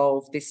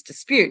resolve this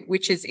dispute,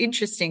 which is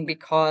interesting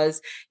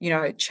because,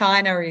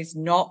 China is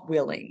not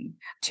willing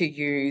to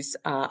use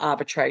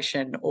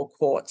arbitration or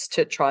courts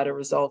to try to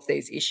resolve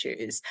these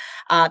issues.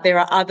 There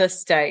are other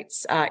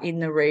states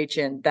in the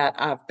region that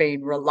have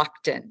been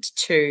reluctant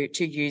to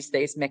use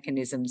these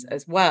mechanisms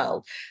as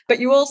well. But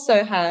you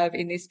also have,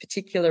 in this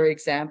particular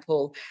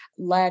example,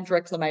 land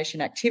reclamation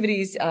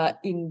activities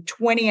in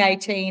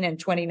 2018 and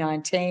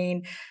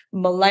 2019.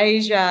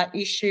 Malaysia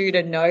issued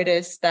a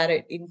notice that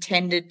it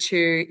intended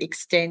to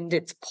extend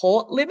its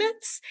port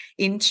limits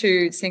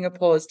into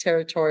Singapore's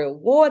territorial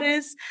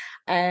waters.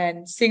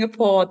 And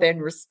Singapore then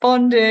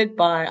responded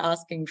by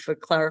asking for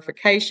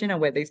clarification on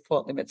where these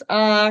port limits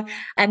are.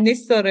 And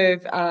this sort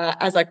of,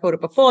 as I called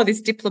it before,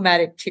 this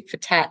diplomatic tit for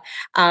tat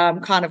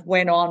kind of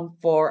went on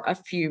for a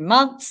few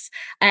months.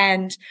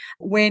 And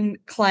when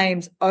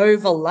claims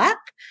overlap,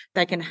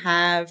 they can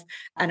have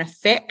an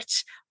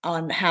effect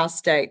on how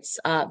states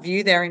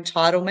view their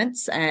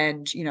entitlements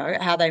and,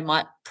 how they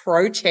might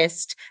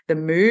protest the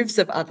moves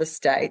of other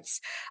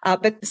states.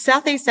 But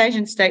Southeast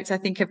Asian states, I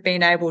think, have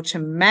been able to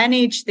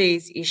manage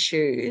these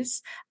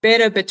issues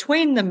better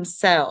between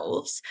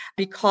themselves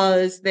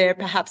because they're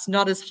perhaps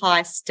not as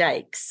high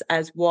stakes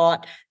as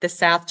what the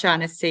South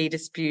China Sea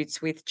disputes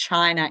with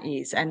China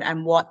is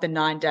and what the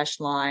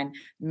 9-dash line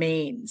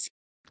means.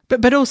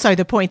 But also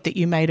the point that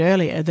you made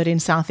earlier that in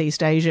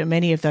Southeast Asia,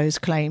 many of those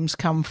claims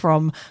come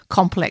from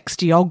complex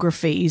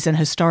geographies and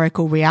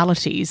historical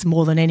realities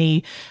more than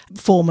any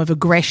form of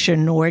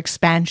aggression or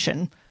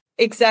expansion.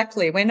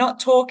 Exactly. We're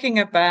not talking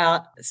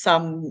about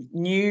some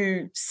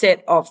new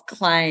set of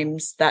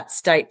claims that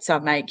states are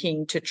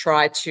making to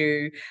try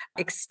to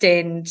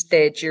extend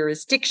their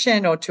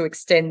jurisdiction or to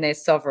extend their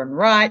sovereign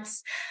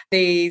rights.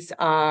 These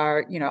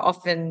are,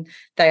 often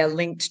they are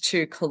linked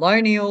to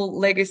colonial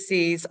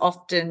legacies,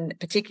 often,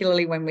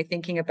 particularly when we're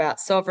thinking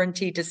about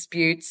sovereignty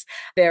disputes,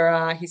 there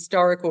are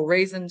historical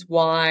reasons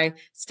why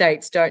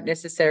states don't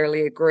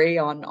necessarily agree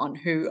on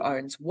who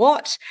owns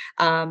what.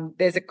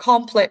 There's a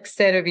complex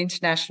set of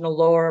international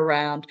law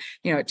around,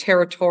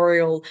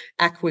 territorial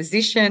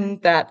acquisition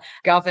that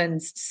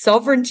governs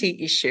sovereignty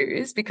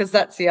issues, because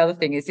that's the other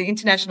thing is the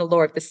international law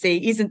of the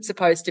sea isn't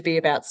supposed to be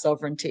about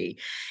sovereignty.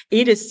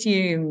 It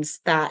assumes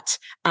that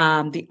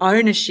the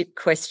ownership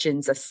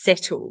questions are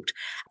settled.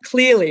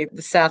 Clearly,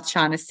 the South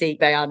China Sea,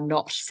 they are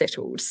not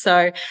settled.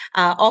 So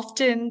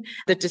often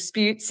the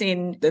disputes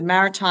in the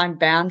maritime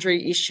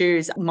boundary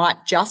issues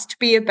might just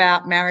be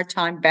about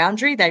maritime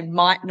boundary. They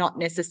might not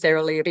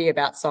necessarily be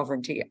about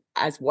sovereignty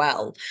as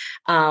well.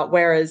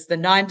 Whereas the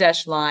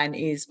 9-dash line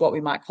is what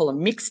we might call a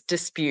mixed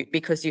dispute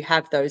because you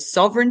have those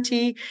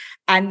sovereignty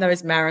and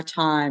those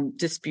maritime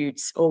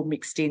disputes all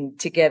mixed in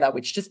together,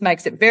 which just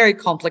makes it very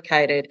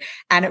complicated.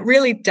 And it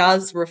really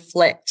does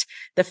reflect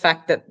the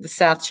fact that the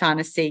South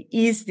China Sea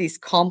is this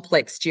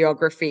complex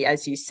geography,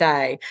 as you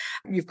say.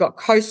 You've got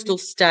coastal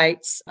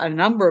states, a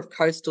number of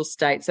coastal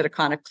states that are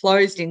kind of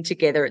closed in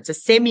together. It's a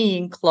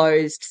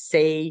semi-enclosed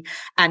sea,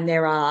 and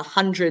there are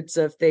hundreds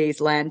of these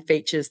land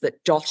features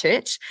that dot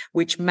it,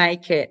 which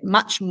make it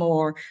much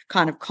more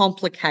kind of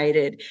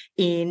complicated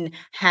in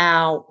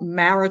how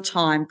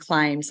maritime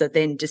claims are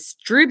then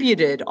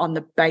distributed on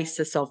the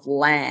basis of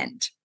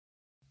land.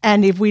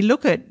 And if we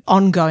look at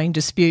ongoing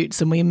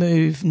disputes and we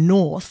move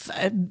north,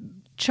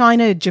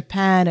 China,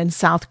 Japan and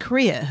South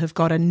Korea have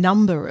got a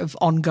number of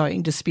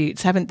ongoing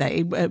disputes, haven't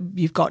they?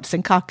 You've got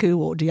Senkaku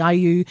or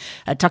Diaoyu,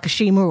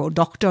 Takashima or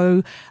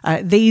Dokdo.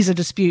 These are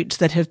disputes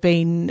that have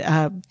been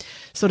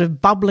sort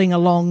of bubbling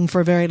along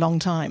for a very long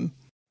time.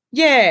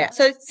 Yeah,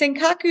 so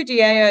Senkaku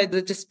Diaoyu,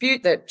 the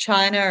dispute that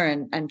China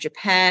and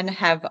Japan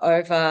have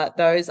over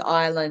those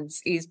islands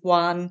is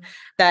one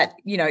that,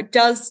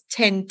 does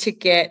tend to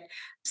get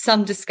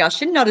some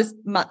discussion, not as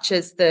much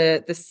as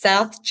the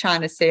South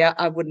China Sea,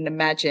 I wouldn't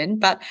imagine,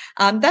 but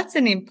that's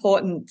an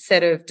important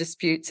set of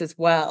disputes as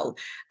well.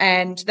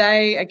 And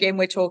again,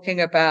 we're talking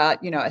about,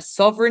 a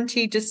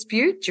sovereignty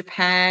dispute.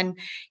 Japan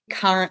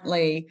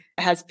currently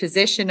has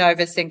possession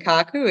over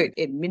Senkaku. It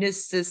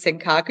administers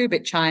Senkaku,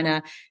 but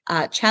China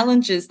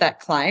challenges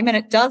that claim, and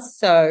it does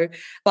so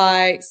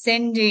by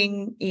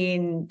sending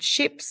in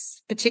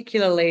ships,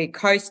 particularly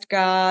Coast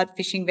Guard,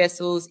 fishing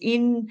vessels,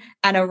 in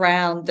and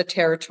around the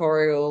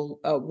territorial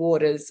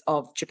waters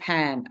of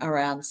Japan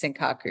around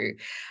Senkaku.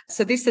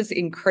 So this has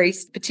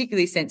increased,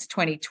 particularly since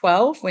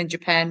 2012, when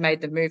Japan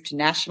made the move to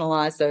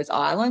nationalise those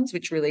islands,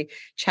 which really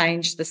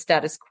changed the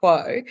status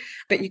quo.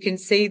 But you can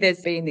see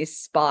there's been this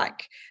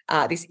spike,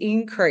 this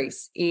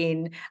increase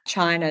in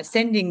China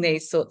sending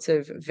these sorts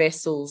of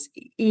vessels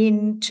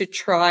in to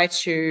try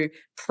to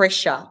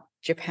pressure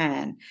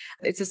Japan.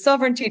 It's a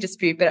sovereignty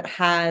dispute, but it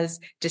has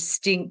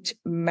distinct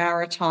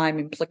maritime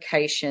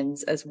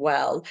implications as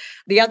well.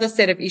 The other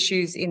set of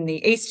issues in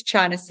the East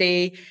China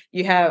Sea,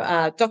 you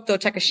have Dokdo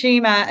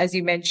Takashima, as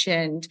you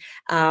mentioned,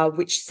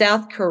 which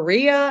South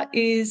Korea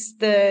is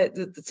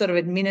the sort of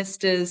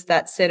administers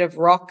that set of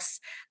rocks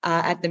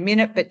at the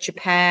minute, but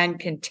Japan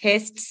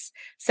contests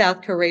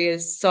South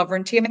Korea's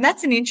sovereignty. I mean,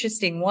 that's an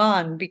interesting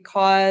one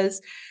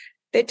because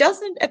there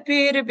doesn't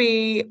appear to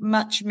be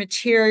much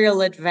material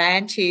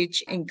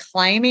advantage in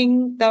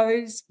claiming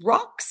those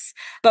rocks,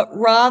 but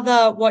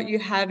rather what you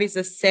have is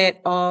a set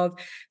of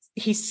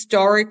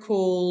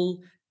historical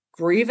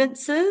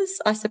grievances,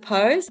 I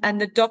suppose.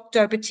 And the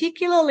Dokdo,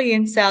 particularly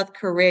in South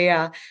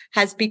Korea,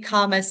 has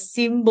become a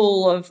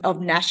symbol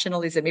of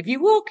nationalism. If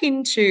you walk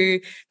into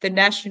the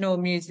National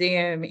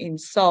Museum in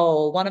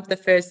Seoul, one of the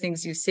first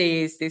things you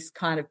see is this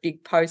kind of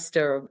big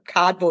poster of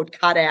cardboard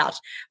cutout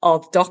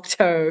of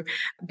Dokdo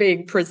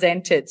being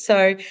presented.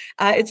 So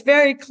it's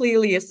very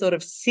clearly a sort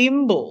of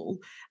symbol,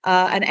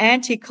 an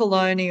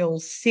anti-colonial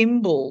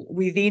symbol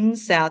within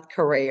South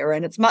Korea,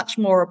 and it's much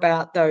more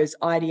about those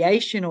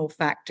ideational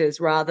factors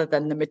rather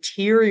than the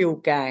material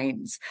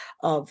gains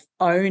of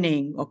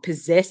owning or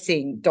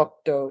possessing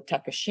Dokdo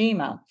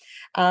Takashima.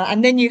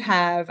 And then you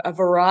have a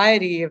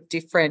variety of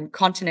different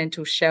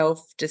continental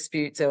shelf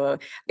disputes or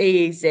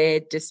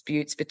EEZ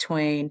disputes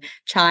between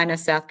China,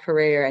 South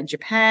Korea and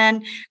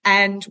Japan.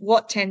 And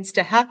what tends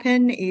to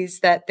happen is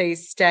that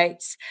these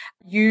states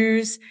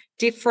use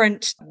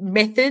different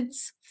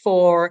methods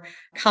for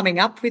coming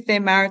up with their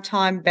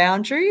maritime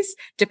boundaries,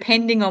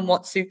 depending on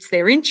what suits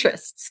their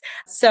interests.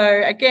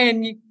 So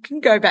again, you can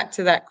go back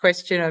to that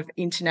question of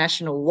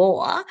international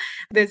law.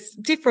 There's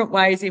different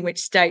ways in which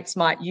states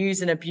might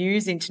use and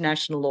abuse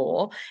international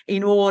law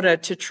in order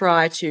to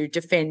try to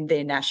defend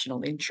their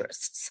national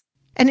interests.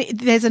 And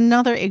there's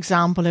another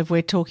example if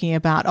we're talking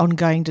about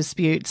ongoing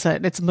disputes. So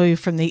let's move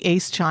from the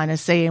East China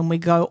Sea and we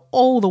go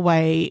all the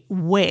way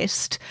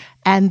west,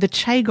 and the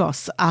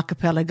Chagos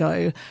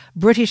Archipelago,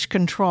 British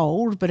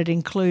controlled, but it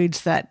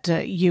includes that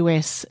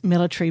US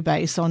military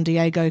base on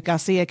Diego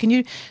Garcia. Can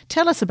you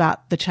tell us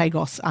about the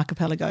Chagos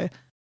Archipelago?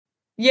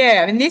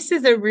 Yeah, I mean, this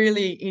is a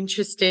really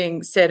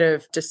interesting set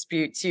of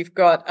disputes. You've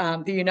got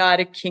the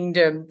United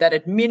Kingdom that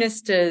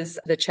administers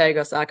the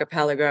Chagos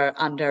Archipelago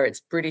under its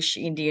British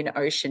Indian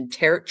Ocean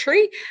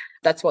Territory.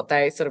 That's what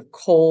they sort of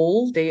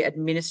call the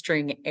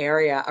administering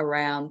area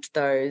around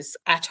those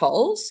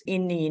atolls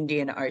in the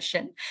Indian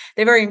Ocean.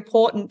 They're very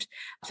important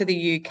for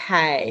the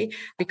UK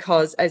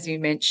because, as you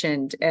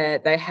mentioned,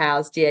 they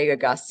house Diego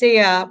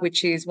Garcia,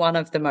 which is one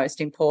of the most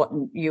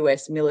important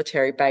US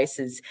military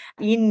bases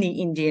in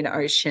the Indian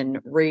Ocean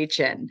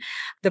region.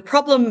 The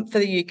problem for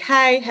the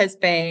UK has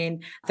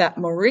been that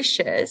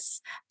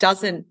Mauritius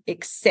doesn't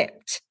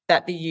accept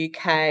that the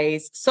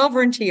UK's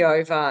sovereignty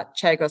over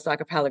Chagos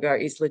Archipelago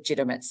is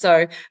legitimate.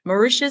 So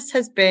Mauritius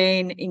has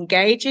been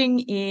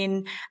engaging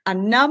in a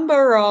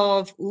number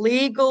of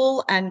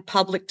legal and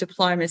public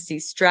diplomacy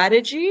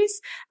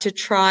strategies to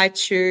try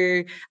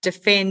to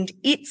defend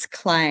its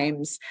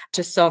claims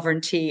to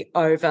sovereignty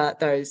over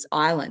those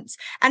islands.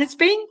 And it's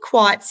been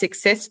quite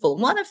successful.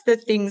 One of the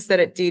things that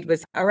it did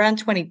was around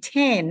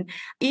 2010,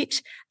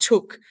 it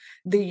took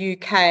the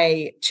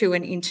UK to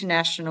an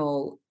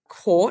international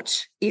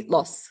court,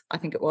 ITLOS, I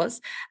think it was,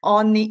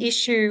 on the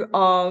issue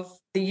of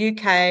the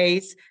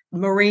UK's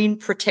marine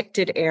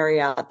protected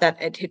area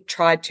that it had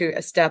tried to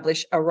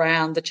establish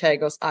around the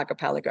Chagos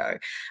Archipelago.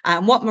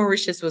 What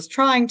Mauritius was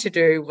trying to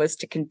do was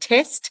to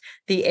contest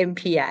the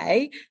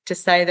MPA to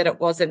say that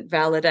it wasn't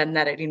valid and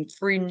that it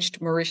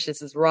infringed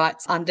Mauritius's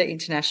rights under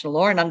international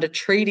law and under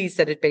treaties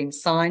that had been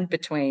signed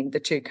between the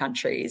two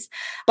countries.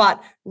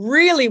 But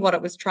really what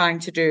it was trying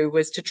to do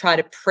was to try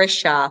to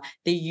pressure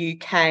the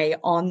UK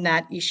on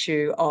that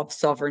issue of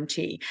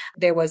sovereignty.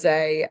 There was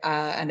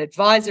an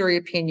advisory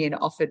opinion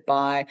offered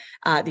by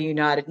the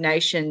United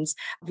Nations,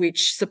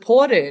 which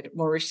supported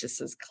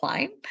Mauritius's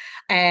claim.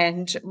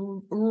 And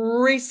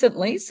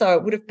recently, so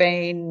it would have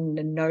been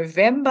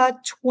November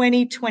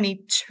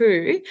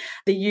 2022,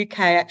 the UK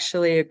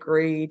actually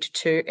agreed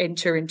to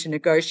enter into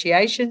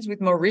negotiations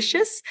with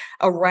Mauritius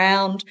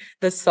around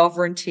the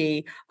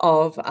sovereignty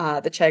of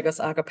the Chagos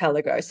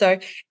Archipelago. So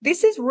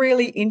this is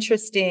really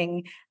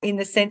interesting in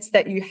the sense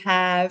that you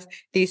have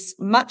this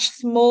much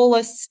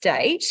smaller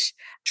state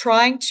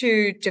trying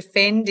to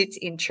defend its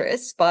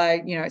interests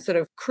by, sort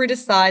of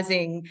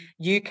criticising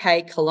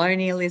UK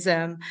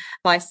colonialism,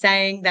 by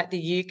saying that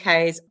the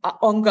UK's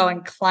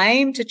ongoing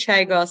claim to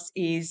Chagos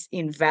is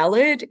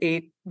invalid.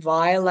 It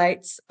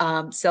violates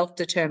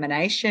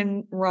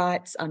self-determination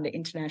rights under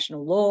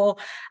international law,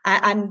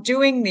 and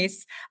doing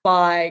this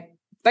by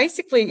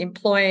basically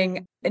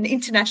employing an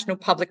international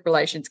public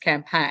relations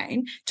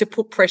campaign to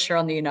put pressure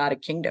on the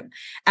United Kingdom.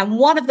 And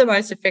one of the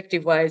most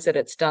effective ways that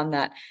it's done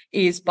that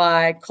is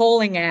by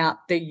calling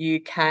out the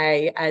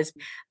UK as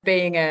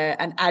being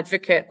an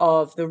advocate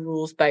of the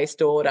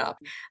rules-based order,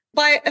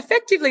 by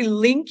effectively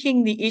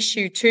linking the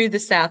issue to the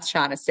South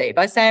China Sea,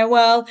 by saying,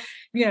 well,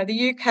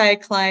 the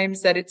UK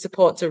claims that it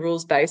supports a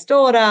rules-based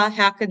order.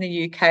 How can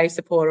the UK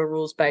support a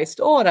rules-based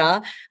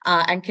order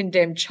and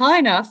condemn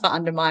China for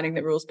undermining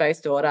the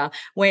rules-based order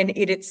when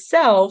it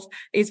itself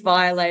is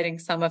violating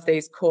some of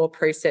these core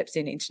precepts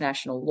in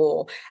international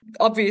law?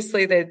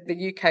 Obviously,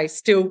 the UK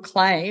still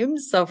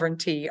claims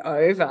sovereignty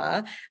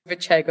over the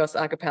Chagos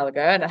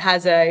Archipelago, and it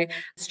has a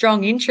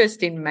strong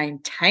interest in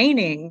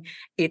maintaining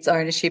its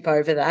ownership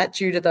over that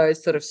due to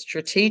those sort of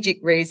strategic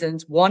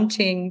reasons,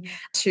 wanting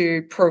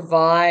to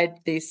provide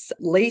this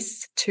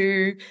lease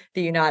to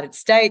the United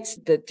States,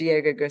 the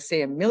Diego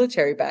Garcia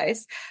military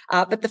base.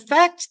 But the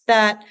fact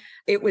that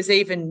it was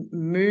even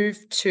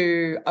moved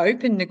to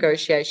open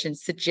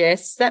negotiations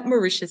suggests that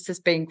Mauritius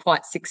has been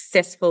quite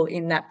successful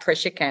in that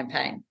pressure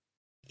campaign.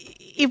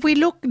 If we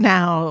look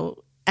now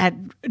at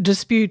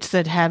disputes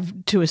that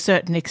have, to a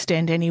certain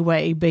extent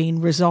anyway, been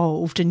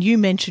resolved, and you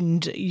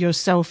mentioned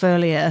yourself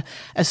earlier,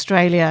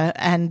 Australia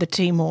and the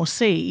Timor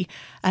Sea,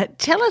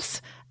 tell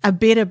us a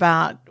bit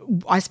about,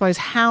 I suppose,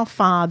 how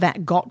far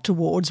that got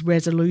towards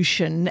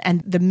resolution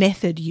and the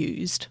method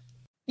used.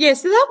 Yeah,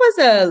 so that was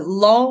a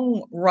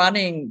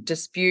long-running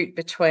dispute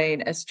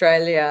between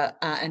Australia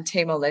and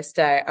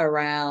Timor-Leste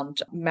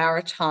around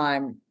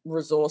maritime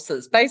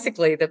resources.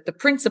 Basically, the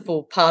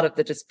principal part of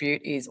the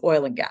dispute is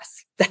oil and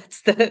gas.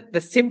 That's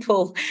the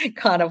simple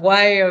kind of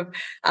way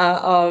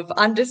of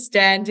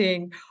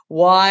understanding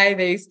why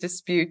these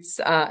disputes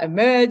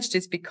emerged,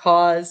 is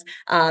because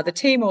the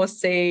Timor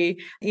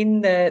Sea,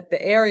 in the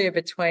area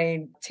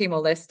between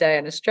Timor-Leste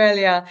and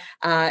Australia,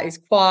 is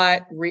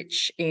quite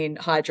rich in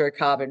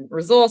hydrocarbon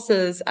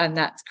resources, and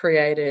that's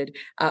created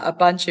a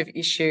bunch of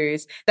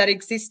issues that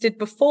existed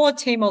before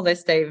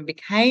Timor-Leste even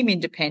became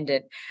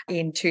independent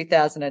in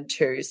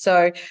 2002.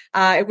 So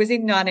it was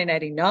in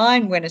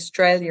 1989 when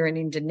Australia and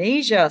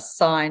Indonesia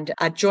signed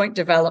a joint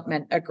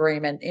development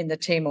agreement in the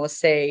Timor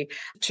Sea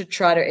to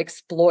try to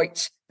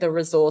exploit the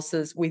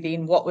resources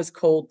within what was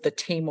called the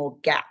Timor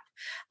Gap,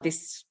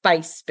 this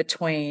space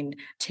between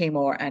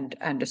Timor and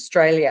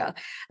Australia.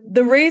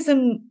 The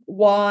reason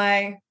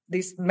why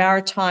this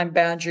maritime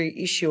boundary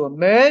issue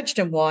emerged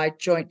and why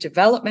joint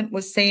development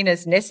was seen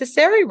as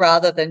necessary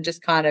rather than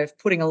just kind of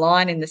putting a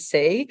line in the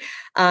sea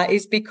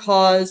is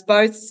because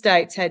both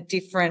states had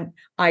different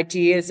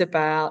ideas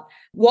about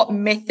what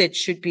method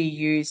should be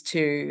used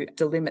to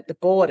delimit the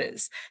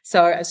borders.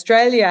 So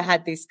Australia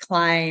had this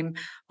claim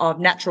of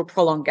natural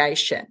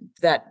prolongation,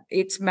 that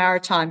its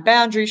maritime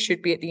boundary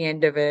should be at the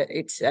end of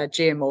its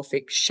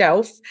geomorphic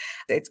shelf,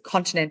 its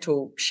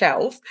continental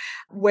shelf,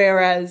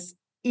 whereas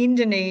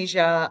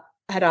Indonesia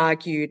had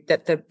argued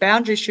that the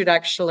boundary should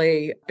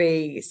actually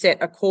be set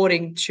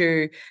according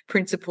to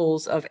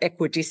principles of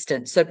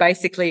equidistance, so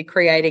basically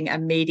creating a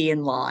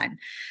median line.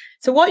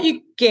 So what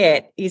you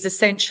get is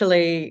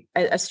essentially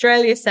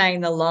Australia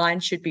saying the line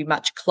should be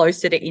much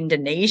closer to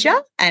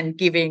Indonesia and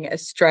giving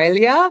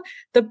Australia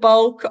the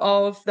bulk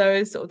of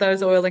those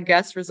oil and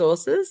gas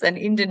resources, and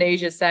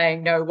Indonesia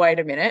saying, no, wait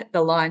a minute,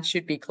 the line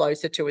should be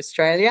closer to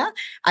Australia.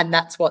 And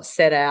that's what's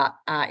set out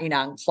in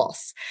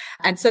UNCLOS.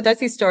 And so those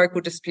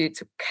historical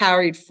disputes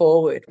carried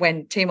forward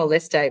when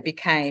Timor-Leste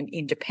became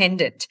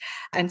independent.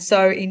 And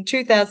so in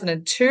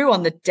 2002,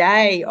 on the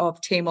day of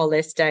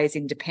Timor-Leste's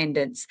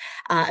independence,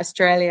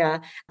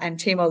 Australia and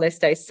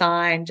Timor-Leste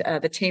signed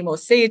the Timor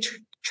Sea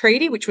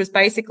Treaty, which was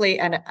basically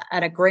an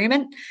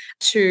agreement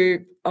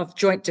of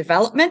joint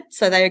development.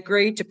 So they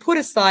agreed to put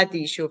aside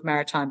the issue of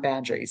maritime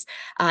boundaries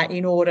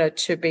in order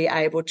to be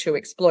able to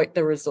exploit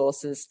the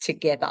resources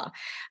together.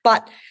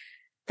 But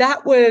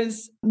that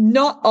was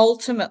not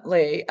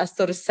ultimately a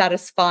sort of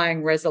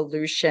satisfying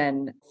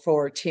resolution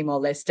for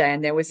Timor-Leste.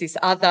 And there was this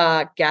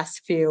other gas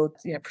field,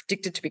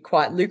 predicted to be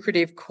quite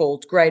lucrative,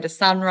 called Greater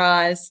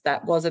Sunrise,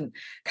 that wasn't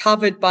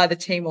covered by the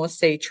Timor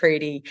Sea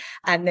Treaty.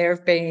 And there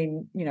have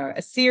been,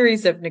 a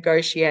series of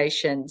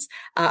negotiations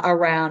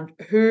around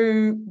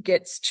who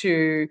gets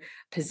to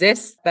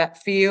possess that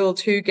field,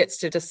 who gets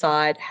to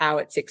decide how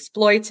it's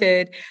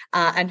exploited,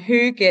 and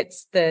who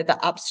gets the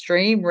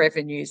upstream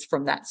revenues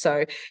from that.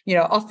 So,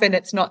 often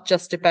it's not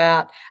just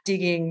about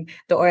digging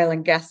the oil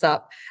and gas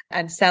up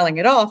and selling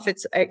it off.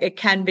 It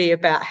can be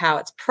about how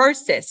it's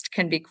processed,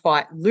 can be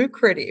quite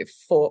lucrative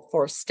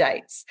for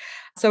states.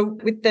 So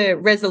with the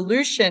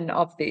resolution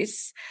of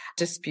this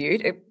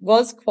dispute, it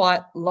was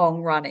quite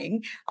long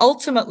running.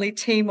 Ultimately,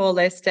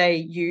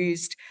 Timor-Leste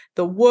used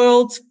the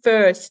world's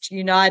first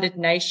United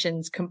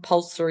Nations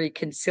compulsory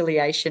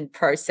conciliation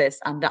process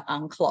under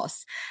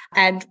UNCLOS.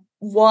 And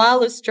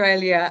while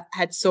Australia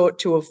had sought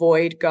to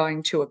avoid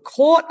going to a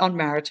court on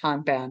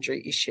maritime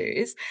boundary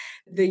issues,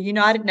 the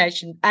United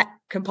Nations at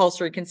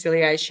compulsory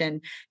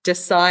conciliation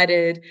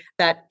decided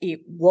that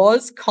it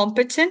was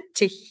competent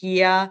to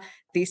hear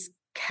this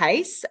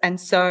case. And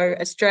so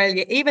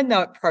Australia, even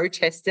though it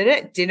protested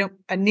it, didn't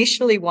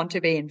initially want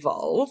to be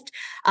involved,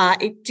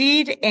 it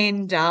did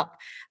end up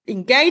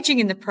engaging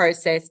in the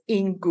process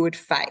in good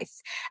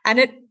faith. And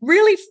it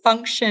really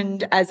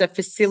functioned as a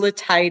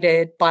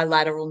facilitated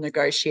bilateral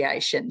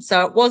negotiation.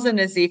 So it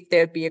wasn't as if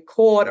there'd be a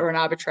court or an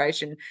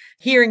arbitration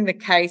hearing the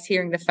case,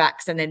 hearing the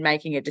facts, and then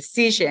making a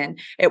decision.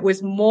 It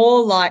was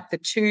more like the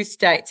two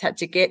states had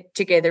to get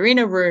together in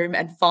a room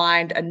and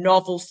find a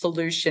novel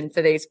solution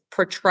for these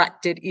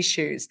protracted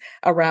issues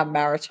around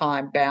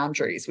maritime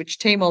boundaries, which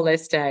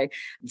Timor-Leste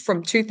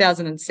from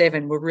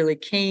 2007 were really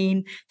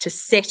keen to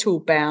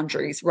settle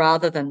boundaries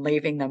rather than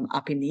leaving them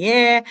up in the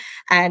air,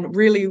 and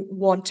really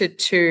wanted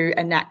to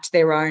enact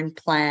their own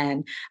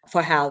plan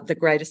for how the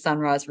Greater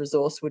Sunrise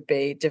resource would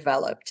be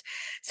developed.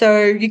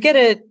 So you get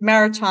a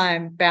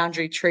maritime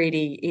boundary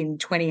treaty in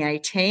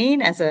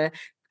 2018 as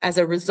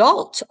a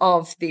result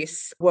of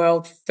this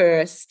world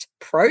first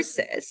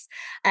process.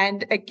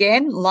 And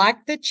again,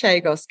 like the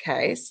Chagos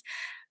case,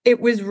 it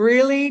was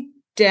really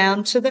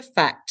down to the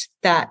fact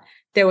that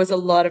there was a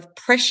lot of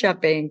pressure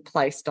being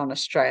placed on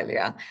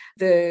Australia.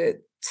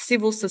 The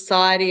civil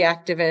society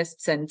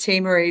activists and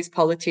Timorese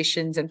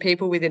politicians and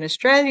people within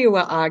Australia were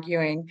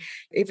arguing,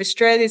 if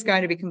Australia is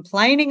going to be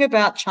complaining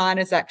about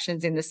China's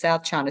actions in the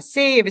South China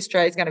Sea, if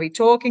Australia is going to be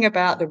talking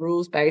about the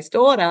rules-based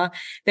order,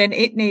 then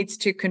it needs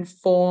to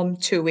conform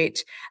to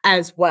it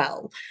as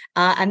well.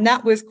 And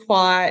that was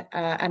quite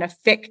an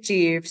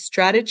effective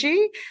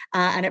strategy.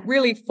 And it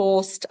really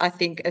forced, I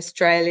think,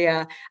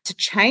 Australia to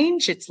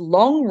change its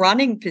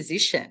long-running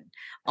position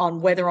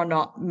on whether or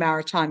not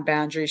maritime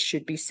boundaries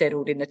should be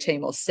settled in the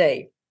Timor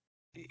Sea.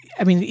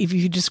 I mean, if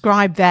you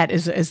describe that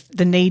as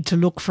the need to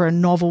look for a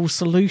novel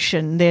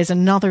solution, there's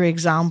another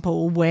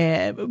example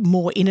where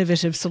more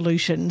innovative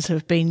solutions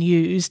have been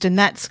used, and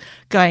that's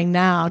going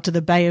now to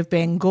the Bay of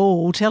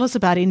Bengal. Tell us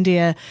about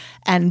India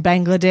and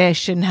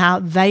Bangladesh and how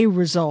they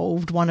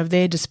resolved one of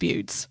their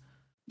disputes.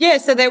 Yeah,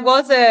 so there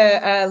was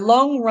a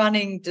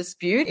long-running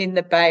dispute in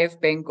the Bay of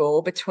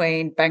Bengal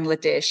between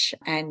Bangladesh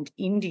and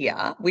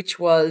India, which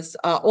was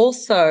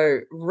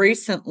also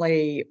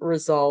recently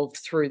resolved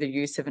through the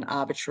use of an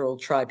arbitral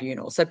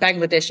tribunal. So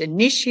Bangladesh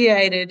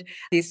initiated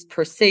this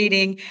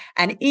proceeding,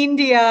 and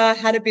India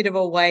had a bit of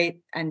a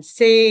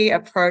wait-and-see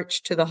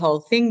approach to the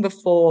whole thing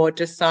before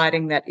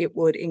deciding that it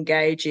would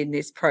engage in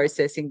this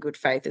process in good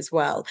faith as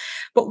well.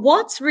 But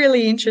what's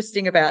really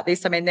interesting about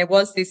this, I mean, there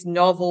was this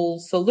novel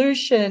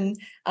solution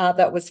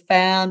that was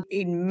found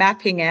in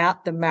mapping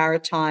out the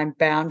maritime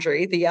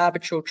boundary. The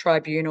arbitral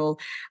tribunal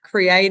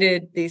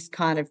created this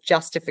kind of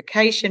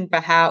justification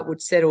for how it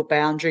would settle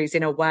boundaries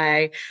in a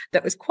way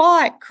that was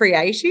quite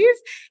creative,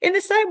 in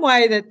the same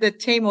way that the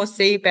Timor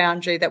Sea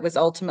boundary that was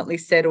ultimately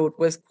settled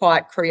was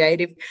quite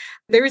creative.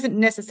 There isn't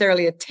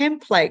necessarily a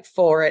template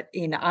for it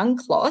in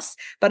UNCLOS,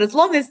 but as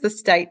long as the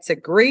states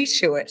agree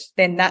to it,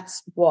 then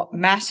that's what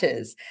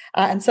matters.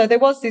 And so there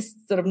was this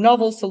sort of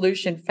novel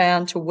solution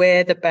found to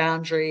where the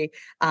boundary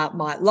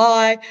might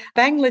lie.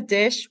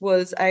 Bangladesh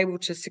was able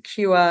to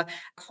secure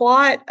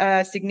quite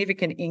a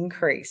significant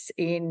increase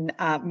in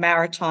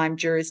maritime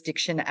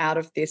jurisdiction out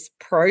of this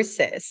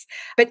process.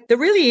 But the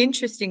really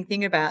interesting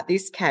thing about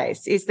this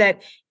case is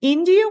that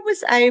India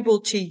was able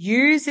to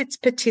use its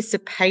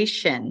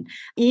participation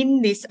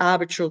in this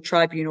arbitral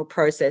tribunal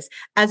process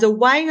as a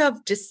way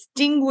of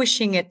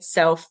distinguishing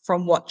itself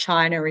from what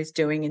China is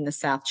doing in the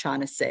South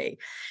China Sea.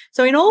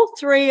 So in all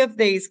three of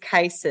these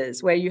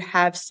cases where you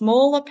have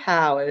smaller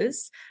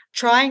powers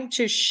trying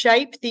to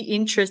shape the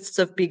interests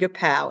of bigger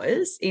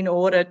powers in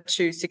order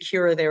to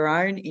secure their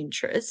own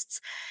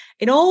interests,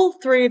 in all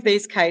three of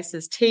these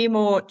cases,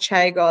 Timor,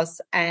 Chagos,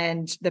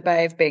 and the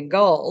Bay of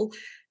Bengal,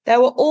 they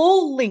were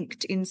all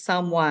linked in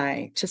some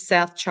way to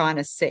South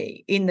China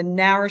Sea in the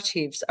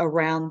narratives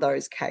around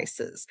those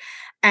cases.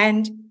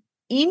 And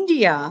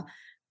India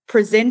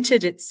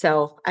presented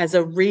itself as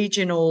a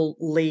regional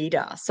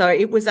leader. So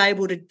it was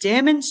able to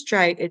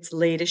demonstrate its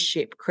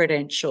leadership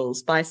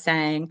credentials by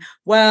saying,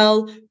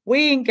 well,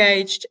 we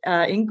engaged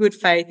in good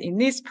faith in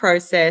this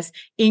process,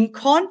 in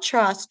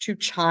contrast to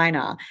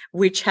China,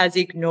 which has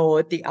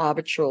ignored the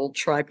arbitral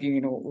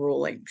tribunal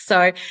ruling.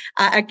 So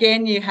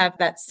again, you have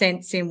that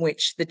sense in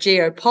which the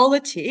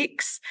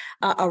geopolitics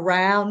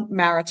around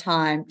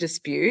maritime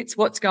disputes,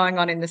 what's going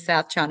on in the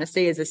South China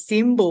Sea is a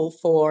symbol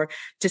for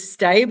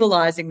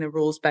destabilizing the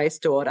rules-based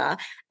order,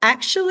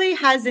 actually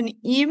has an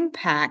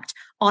impact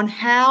on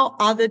how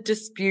other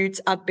disputes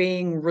are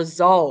being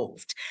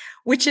resolved,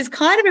 which is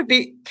kind of a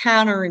bit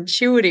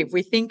counterintuitive.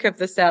 We think of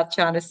the South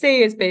China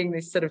Sea as being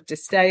this sort of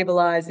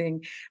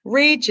destabilizing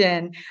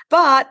region,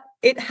 but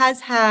it has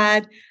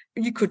had,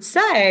 you could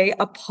say,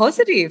 a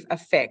positive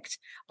effect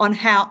on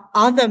how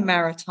other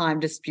maritime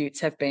disputes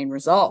have been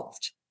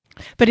resolved.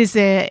 But is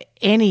there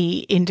any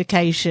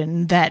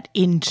indication that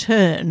in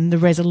turn the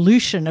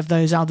resolution of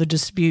those other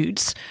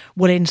disputes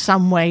will in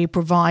some way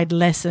provide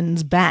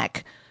lessons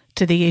back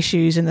to the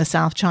issues in the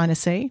South China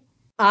Sea?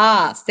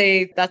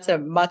 See, that's a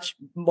much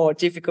more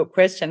difficult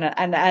question.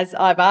 And as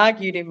I've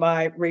argued in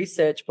my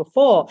research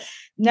before,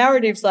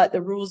 narratives like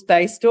the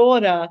rules-based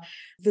order,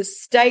 the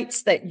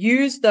states that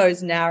use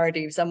those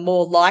narratives are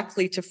more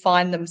likely to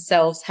find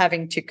themselves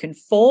having to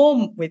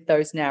conform with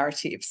those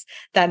narratives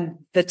than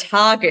the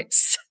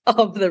targets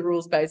of the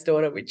rules-based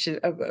order, which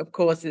of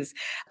course is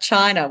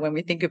China when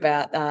we think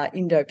about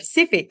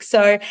Indo-Pacific.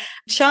 So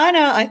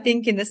China, I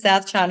think in the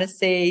South China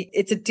Sea,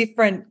 it's a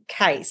different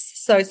case.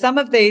 So some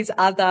of these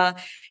other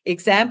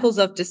examples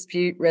of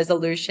dispute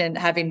resolution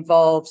have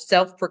involved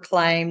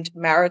self-proclaimed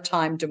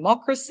maritime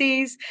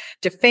democracies,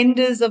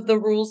 defenders of the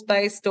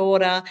rules-based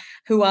order,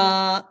 who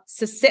are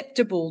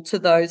susceptible to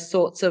those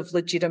sorts of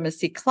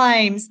legitimacy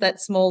claims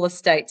that smaller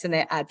states and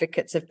their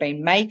advocates have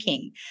been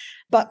making.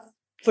 But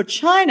for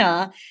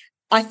China,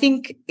 I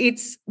think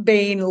it's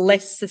been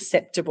less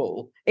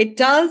susceptible. It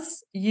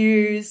does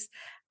use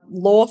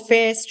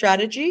lawfare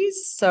strategies.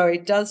 So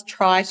it does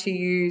try to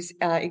use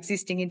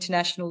existing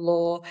international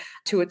law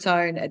to its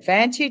own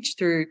advantage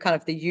through kind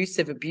of the use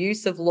of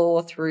abuse of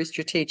law through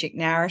strategic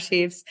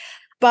narratives.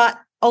 But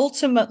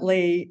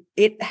ultimately,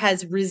 it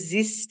has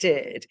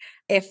resisted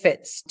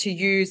efforts to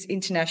use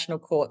international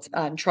courts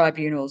and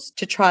tribunals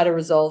to try to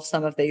resolve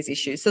some of these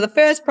issues. So the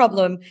first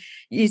problem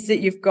is that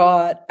you've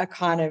got a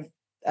kind of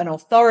an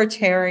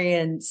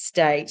authoritarian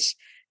state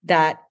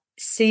that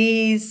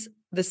sees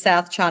the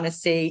South China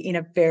Sea in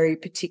a very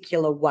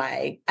particular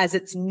way as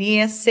its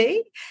near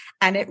sea,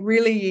 and it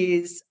really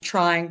is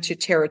trying to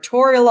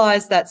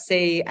territorialize that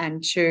sea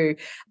and to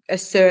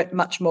assert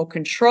much more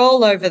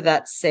control over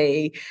that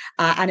sea,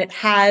 and it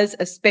has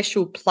a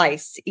special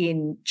place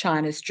in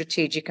China's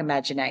strategic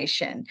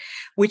imagination,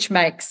 which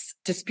makes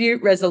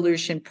dispute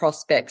resolution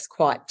prospects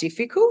quite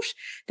difficult.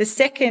 The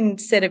second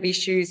set of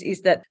issues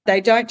is that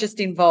they don't just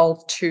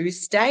involve two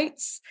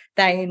states,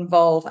 they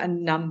involve a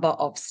number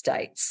of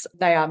states.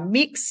 They are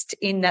mixed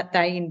in that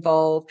they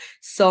involve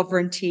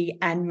sovereignty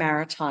and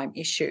maritime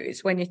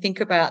issues. When you think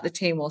about the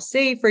Timor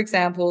Sea, for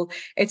example,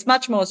 it's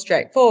much more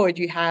straightforward.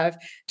 You have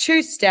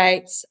two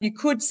states. You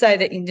could say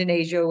that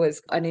Indonesia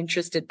was an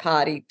interested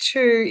party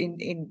too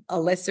in a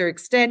lesser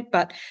extent,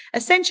 but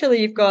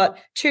essentially you've got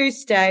two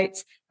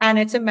states and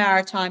it's a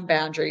maritime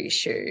boundary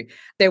issue.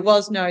 There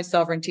was no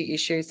sovereignty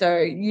issue. So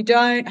you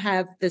don't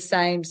have the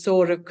same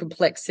sort of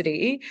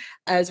complexity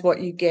as what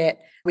you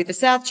get with the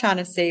South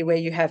China Sea, where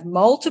you have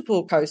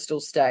multiple coastal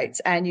states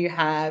and you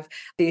have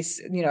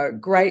this,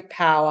 great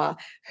power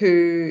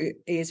who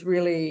is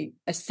really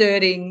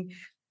asserting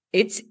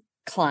its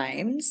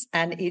claims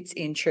and its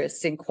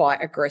interests in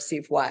quite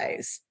aggressive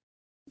ways.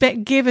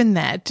 But given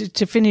that,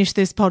 to finish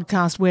this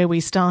podcast where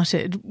we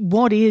started,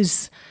 what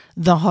is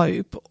the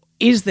hope?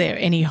 Is there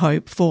any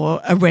hope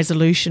for a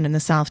resolution in the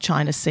South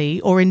China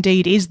Sea, or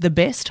indeed is the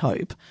best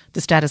hope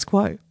the status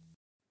quo?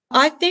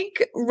 I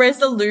think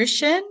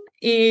resolution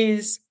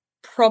is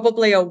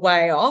probably a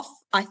way off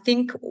I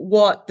think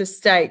what the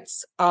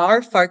states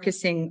are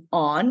focusing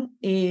on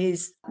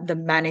is the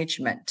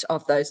management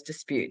of those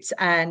disputes.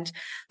 And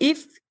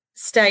if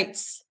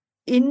states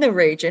in the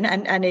region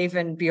and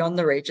even beyond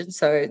the region,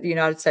 so the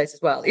United States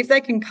as well, if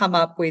they can come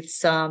up with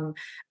some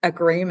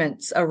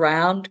agreements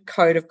around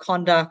code of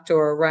conduct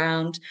or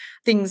around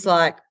things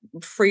like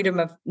freedom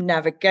of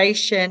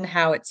navigation,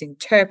 how it's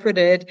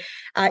interpreted,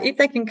 if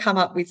they can come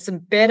up with some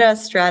better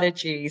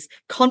strategies,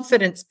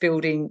 confidence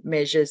building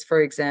measures,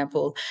 for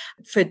example,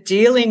 for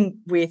dealing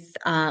with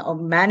or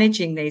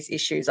managing these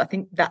issues, I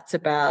think that's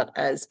about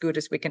as good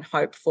as we can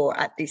hope for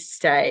at this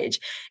stage.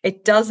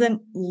 It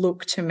doesn't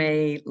look to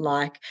me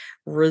like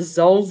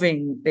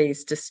resolving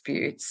these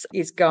disputes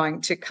is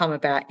going to come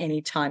about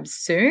anytime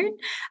soon.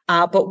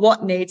 But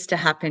what needs to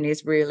happen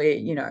is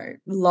really,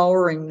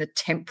 lowering the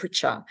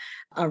temperature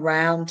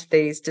around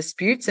these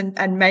disputes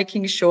and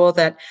making sure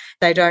that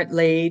they don't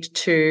lead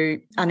to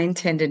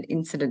unintended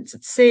incidents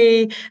at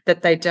sea,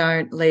 that they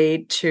don't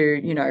lead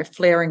to,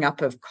 flaring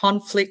up of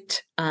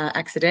conflict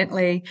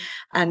accidentally,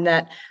 and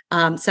that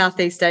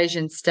Southeast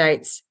Asian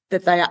states,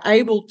 that they are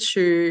able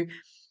to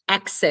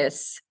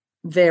access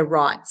their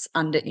rights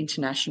under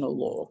international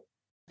law.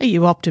 Are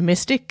you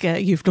optimistic?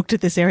 You've looked at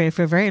this area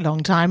for a very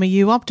long time. Are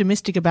you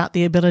optimistic about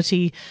the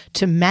ability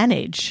to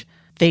manage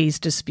these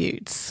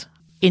disputes?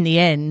 In the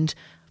end,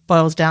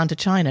 boils down to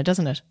China,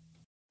 doesn't it?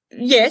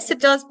 Yes, it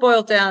does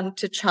boil down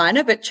to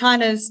China, but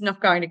China's not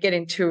going to get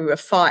into a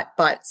fight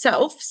by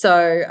itself.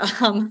 So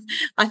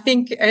I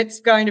think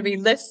it's going to be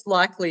less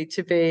likely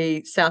to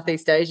be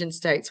Southeast Asian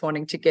states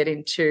wanting to get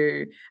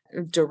into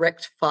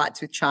direct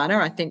fights with China.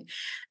 I think,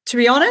 to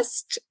be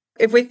honest,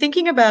 if we're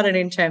thinking about it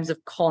in terms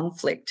of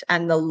conflict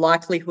and the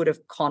likelihood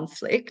of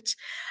conflict,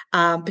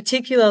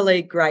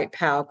 particularly great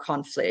power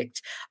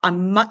conflict,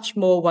 I'm much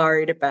more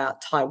worried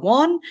about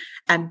Taiwan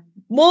and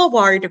more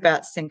worried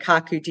about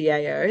Senkaku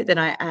DAO than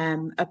I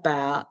am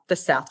about the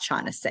South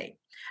China Sea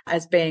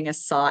as being a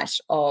site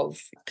of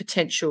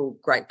potential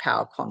great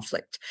power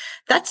conflict.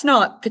 That's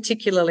not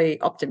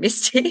particularly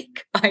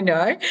optimistic, I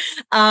know,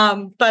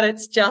 but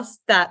it's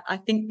just that I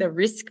think the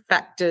risk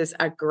factors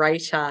are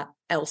greater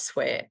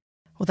elsewhere.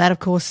 Well, that, of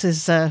course,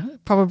 is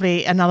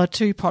probably another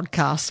 2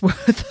 podcasts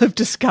worth of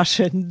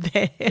discussion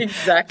there.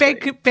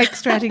 Exactly. Beck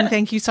Stratting,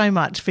 thank you so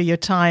much for your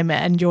time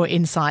and your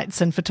insights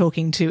and for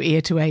talking to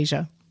Ear to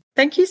Asia.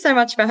 Thank you so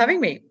much for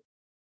having me.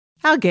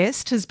 Our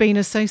guest has been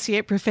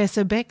Associate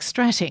Professor Beck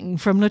Stratting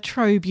from La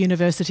Trobe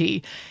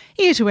University.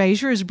 Ear to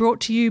Asia is brought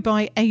to you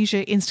by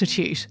Asia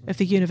Institute of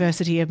the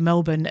University of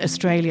Melbourne,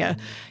 Australia.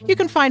 You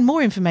can find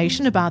more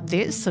information about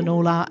this and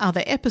all our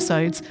other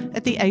episodes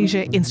at the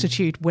Asia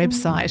Institute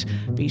website.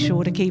 Be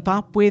sure to keep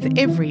up with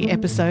every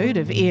episode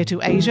of Ear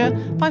to Asia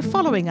by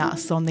following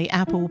us on the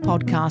Apple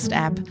Podcast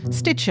app,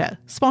 Stitcher,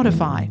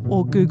 Spotify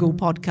or Google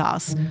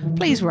Podcasts.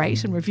 Please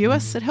rate and review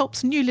us. It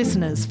helps new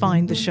listeners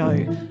find the show,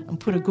 and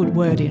put a good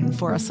word in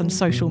for us on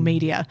social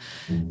media.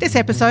 This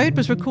episode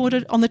was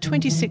recorded on the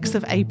 26th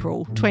of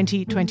April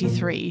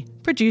 2023.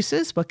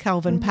 Producers were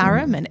Calvin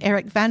Parham and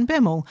Eric Van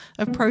Bemmel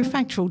of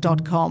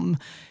profactual.com.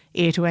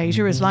 Ear to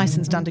Asia is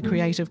licensed under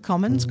Creative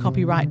Commons,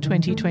 copyright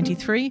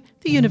 2023,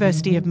 the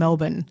University of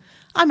Melbourne.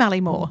 I'm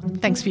Ali Moore.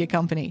 Thanks for your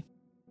company.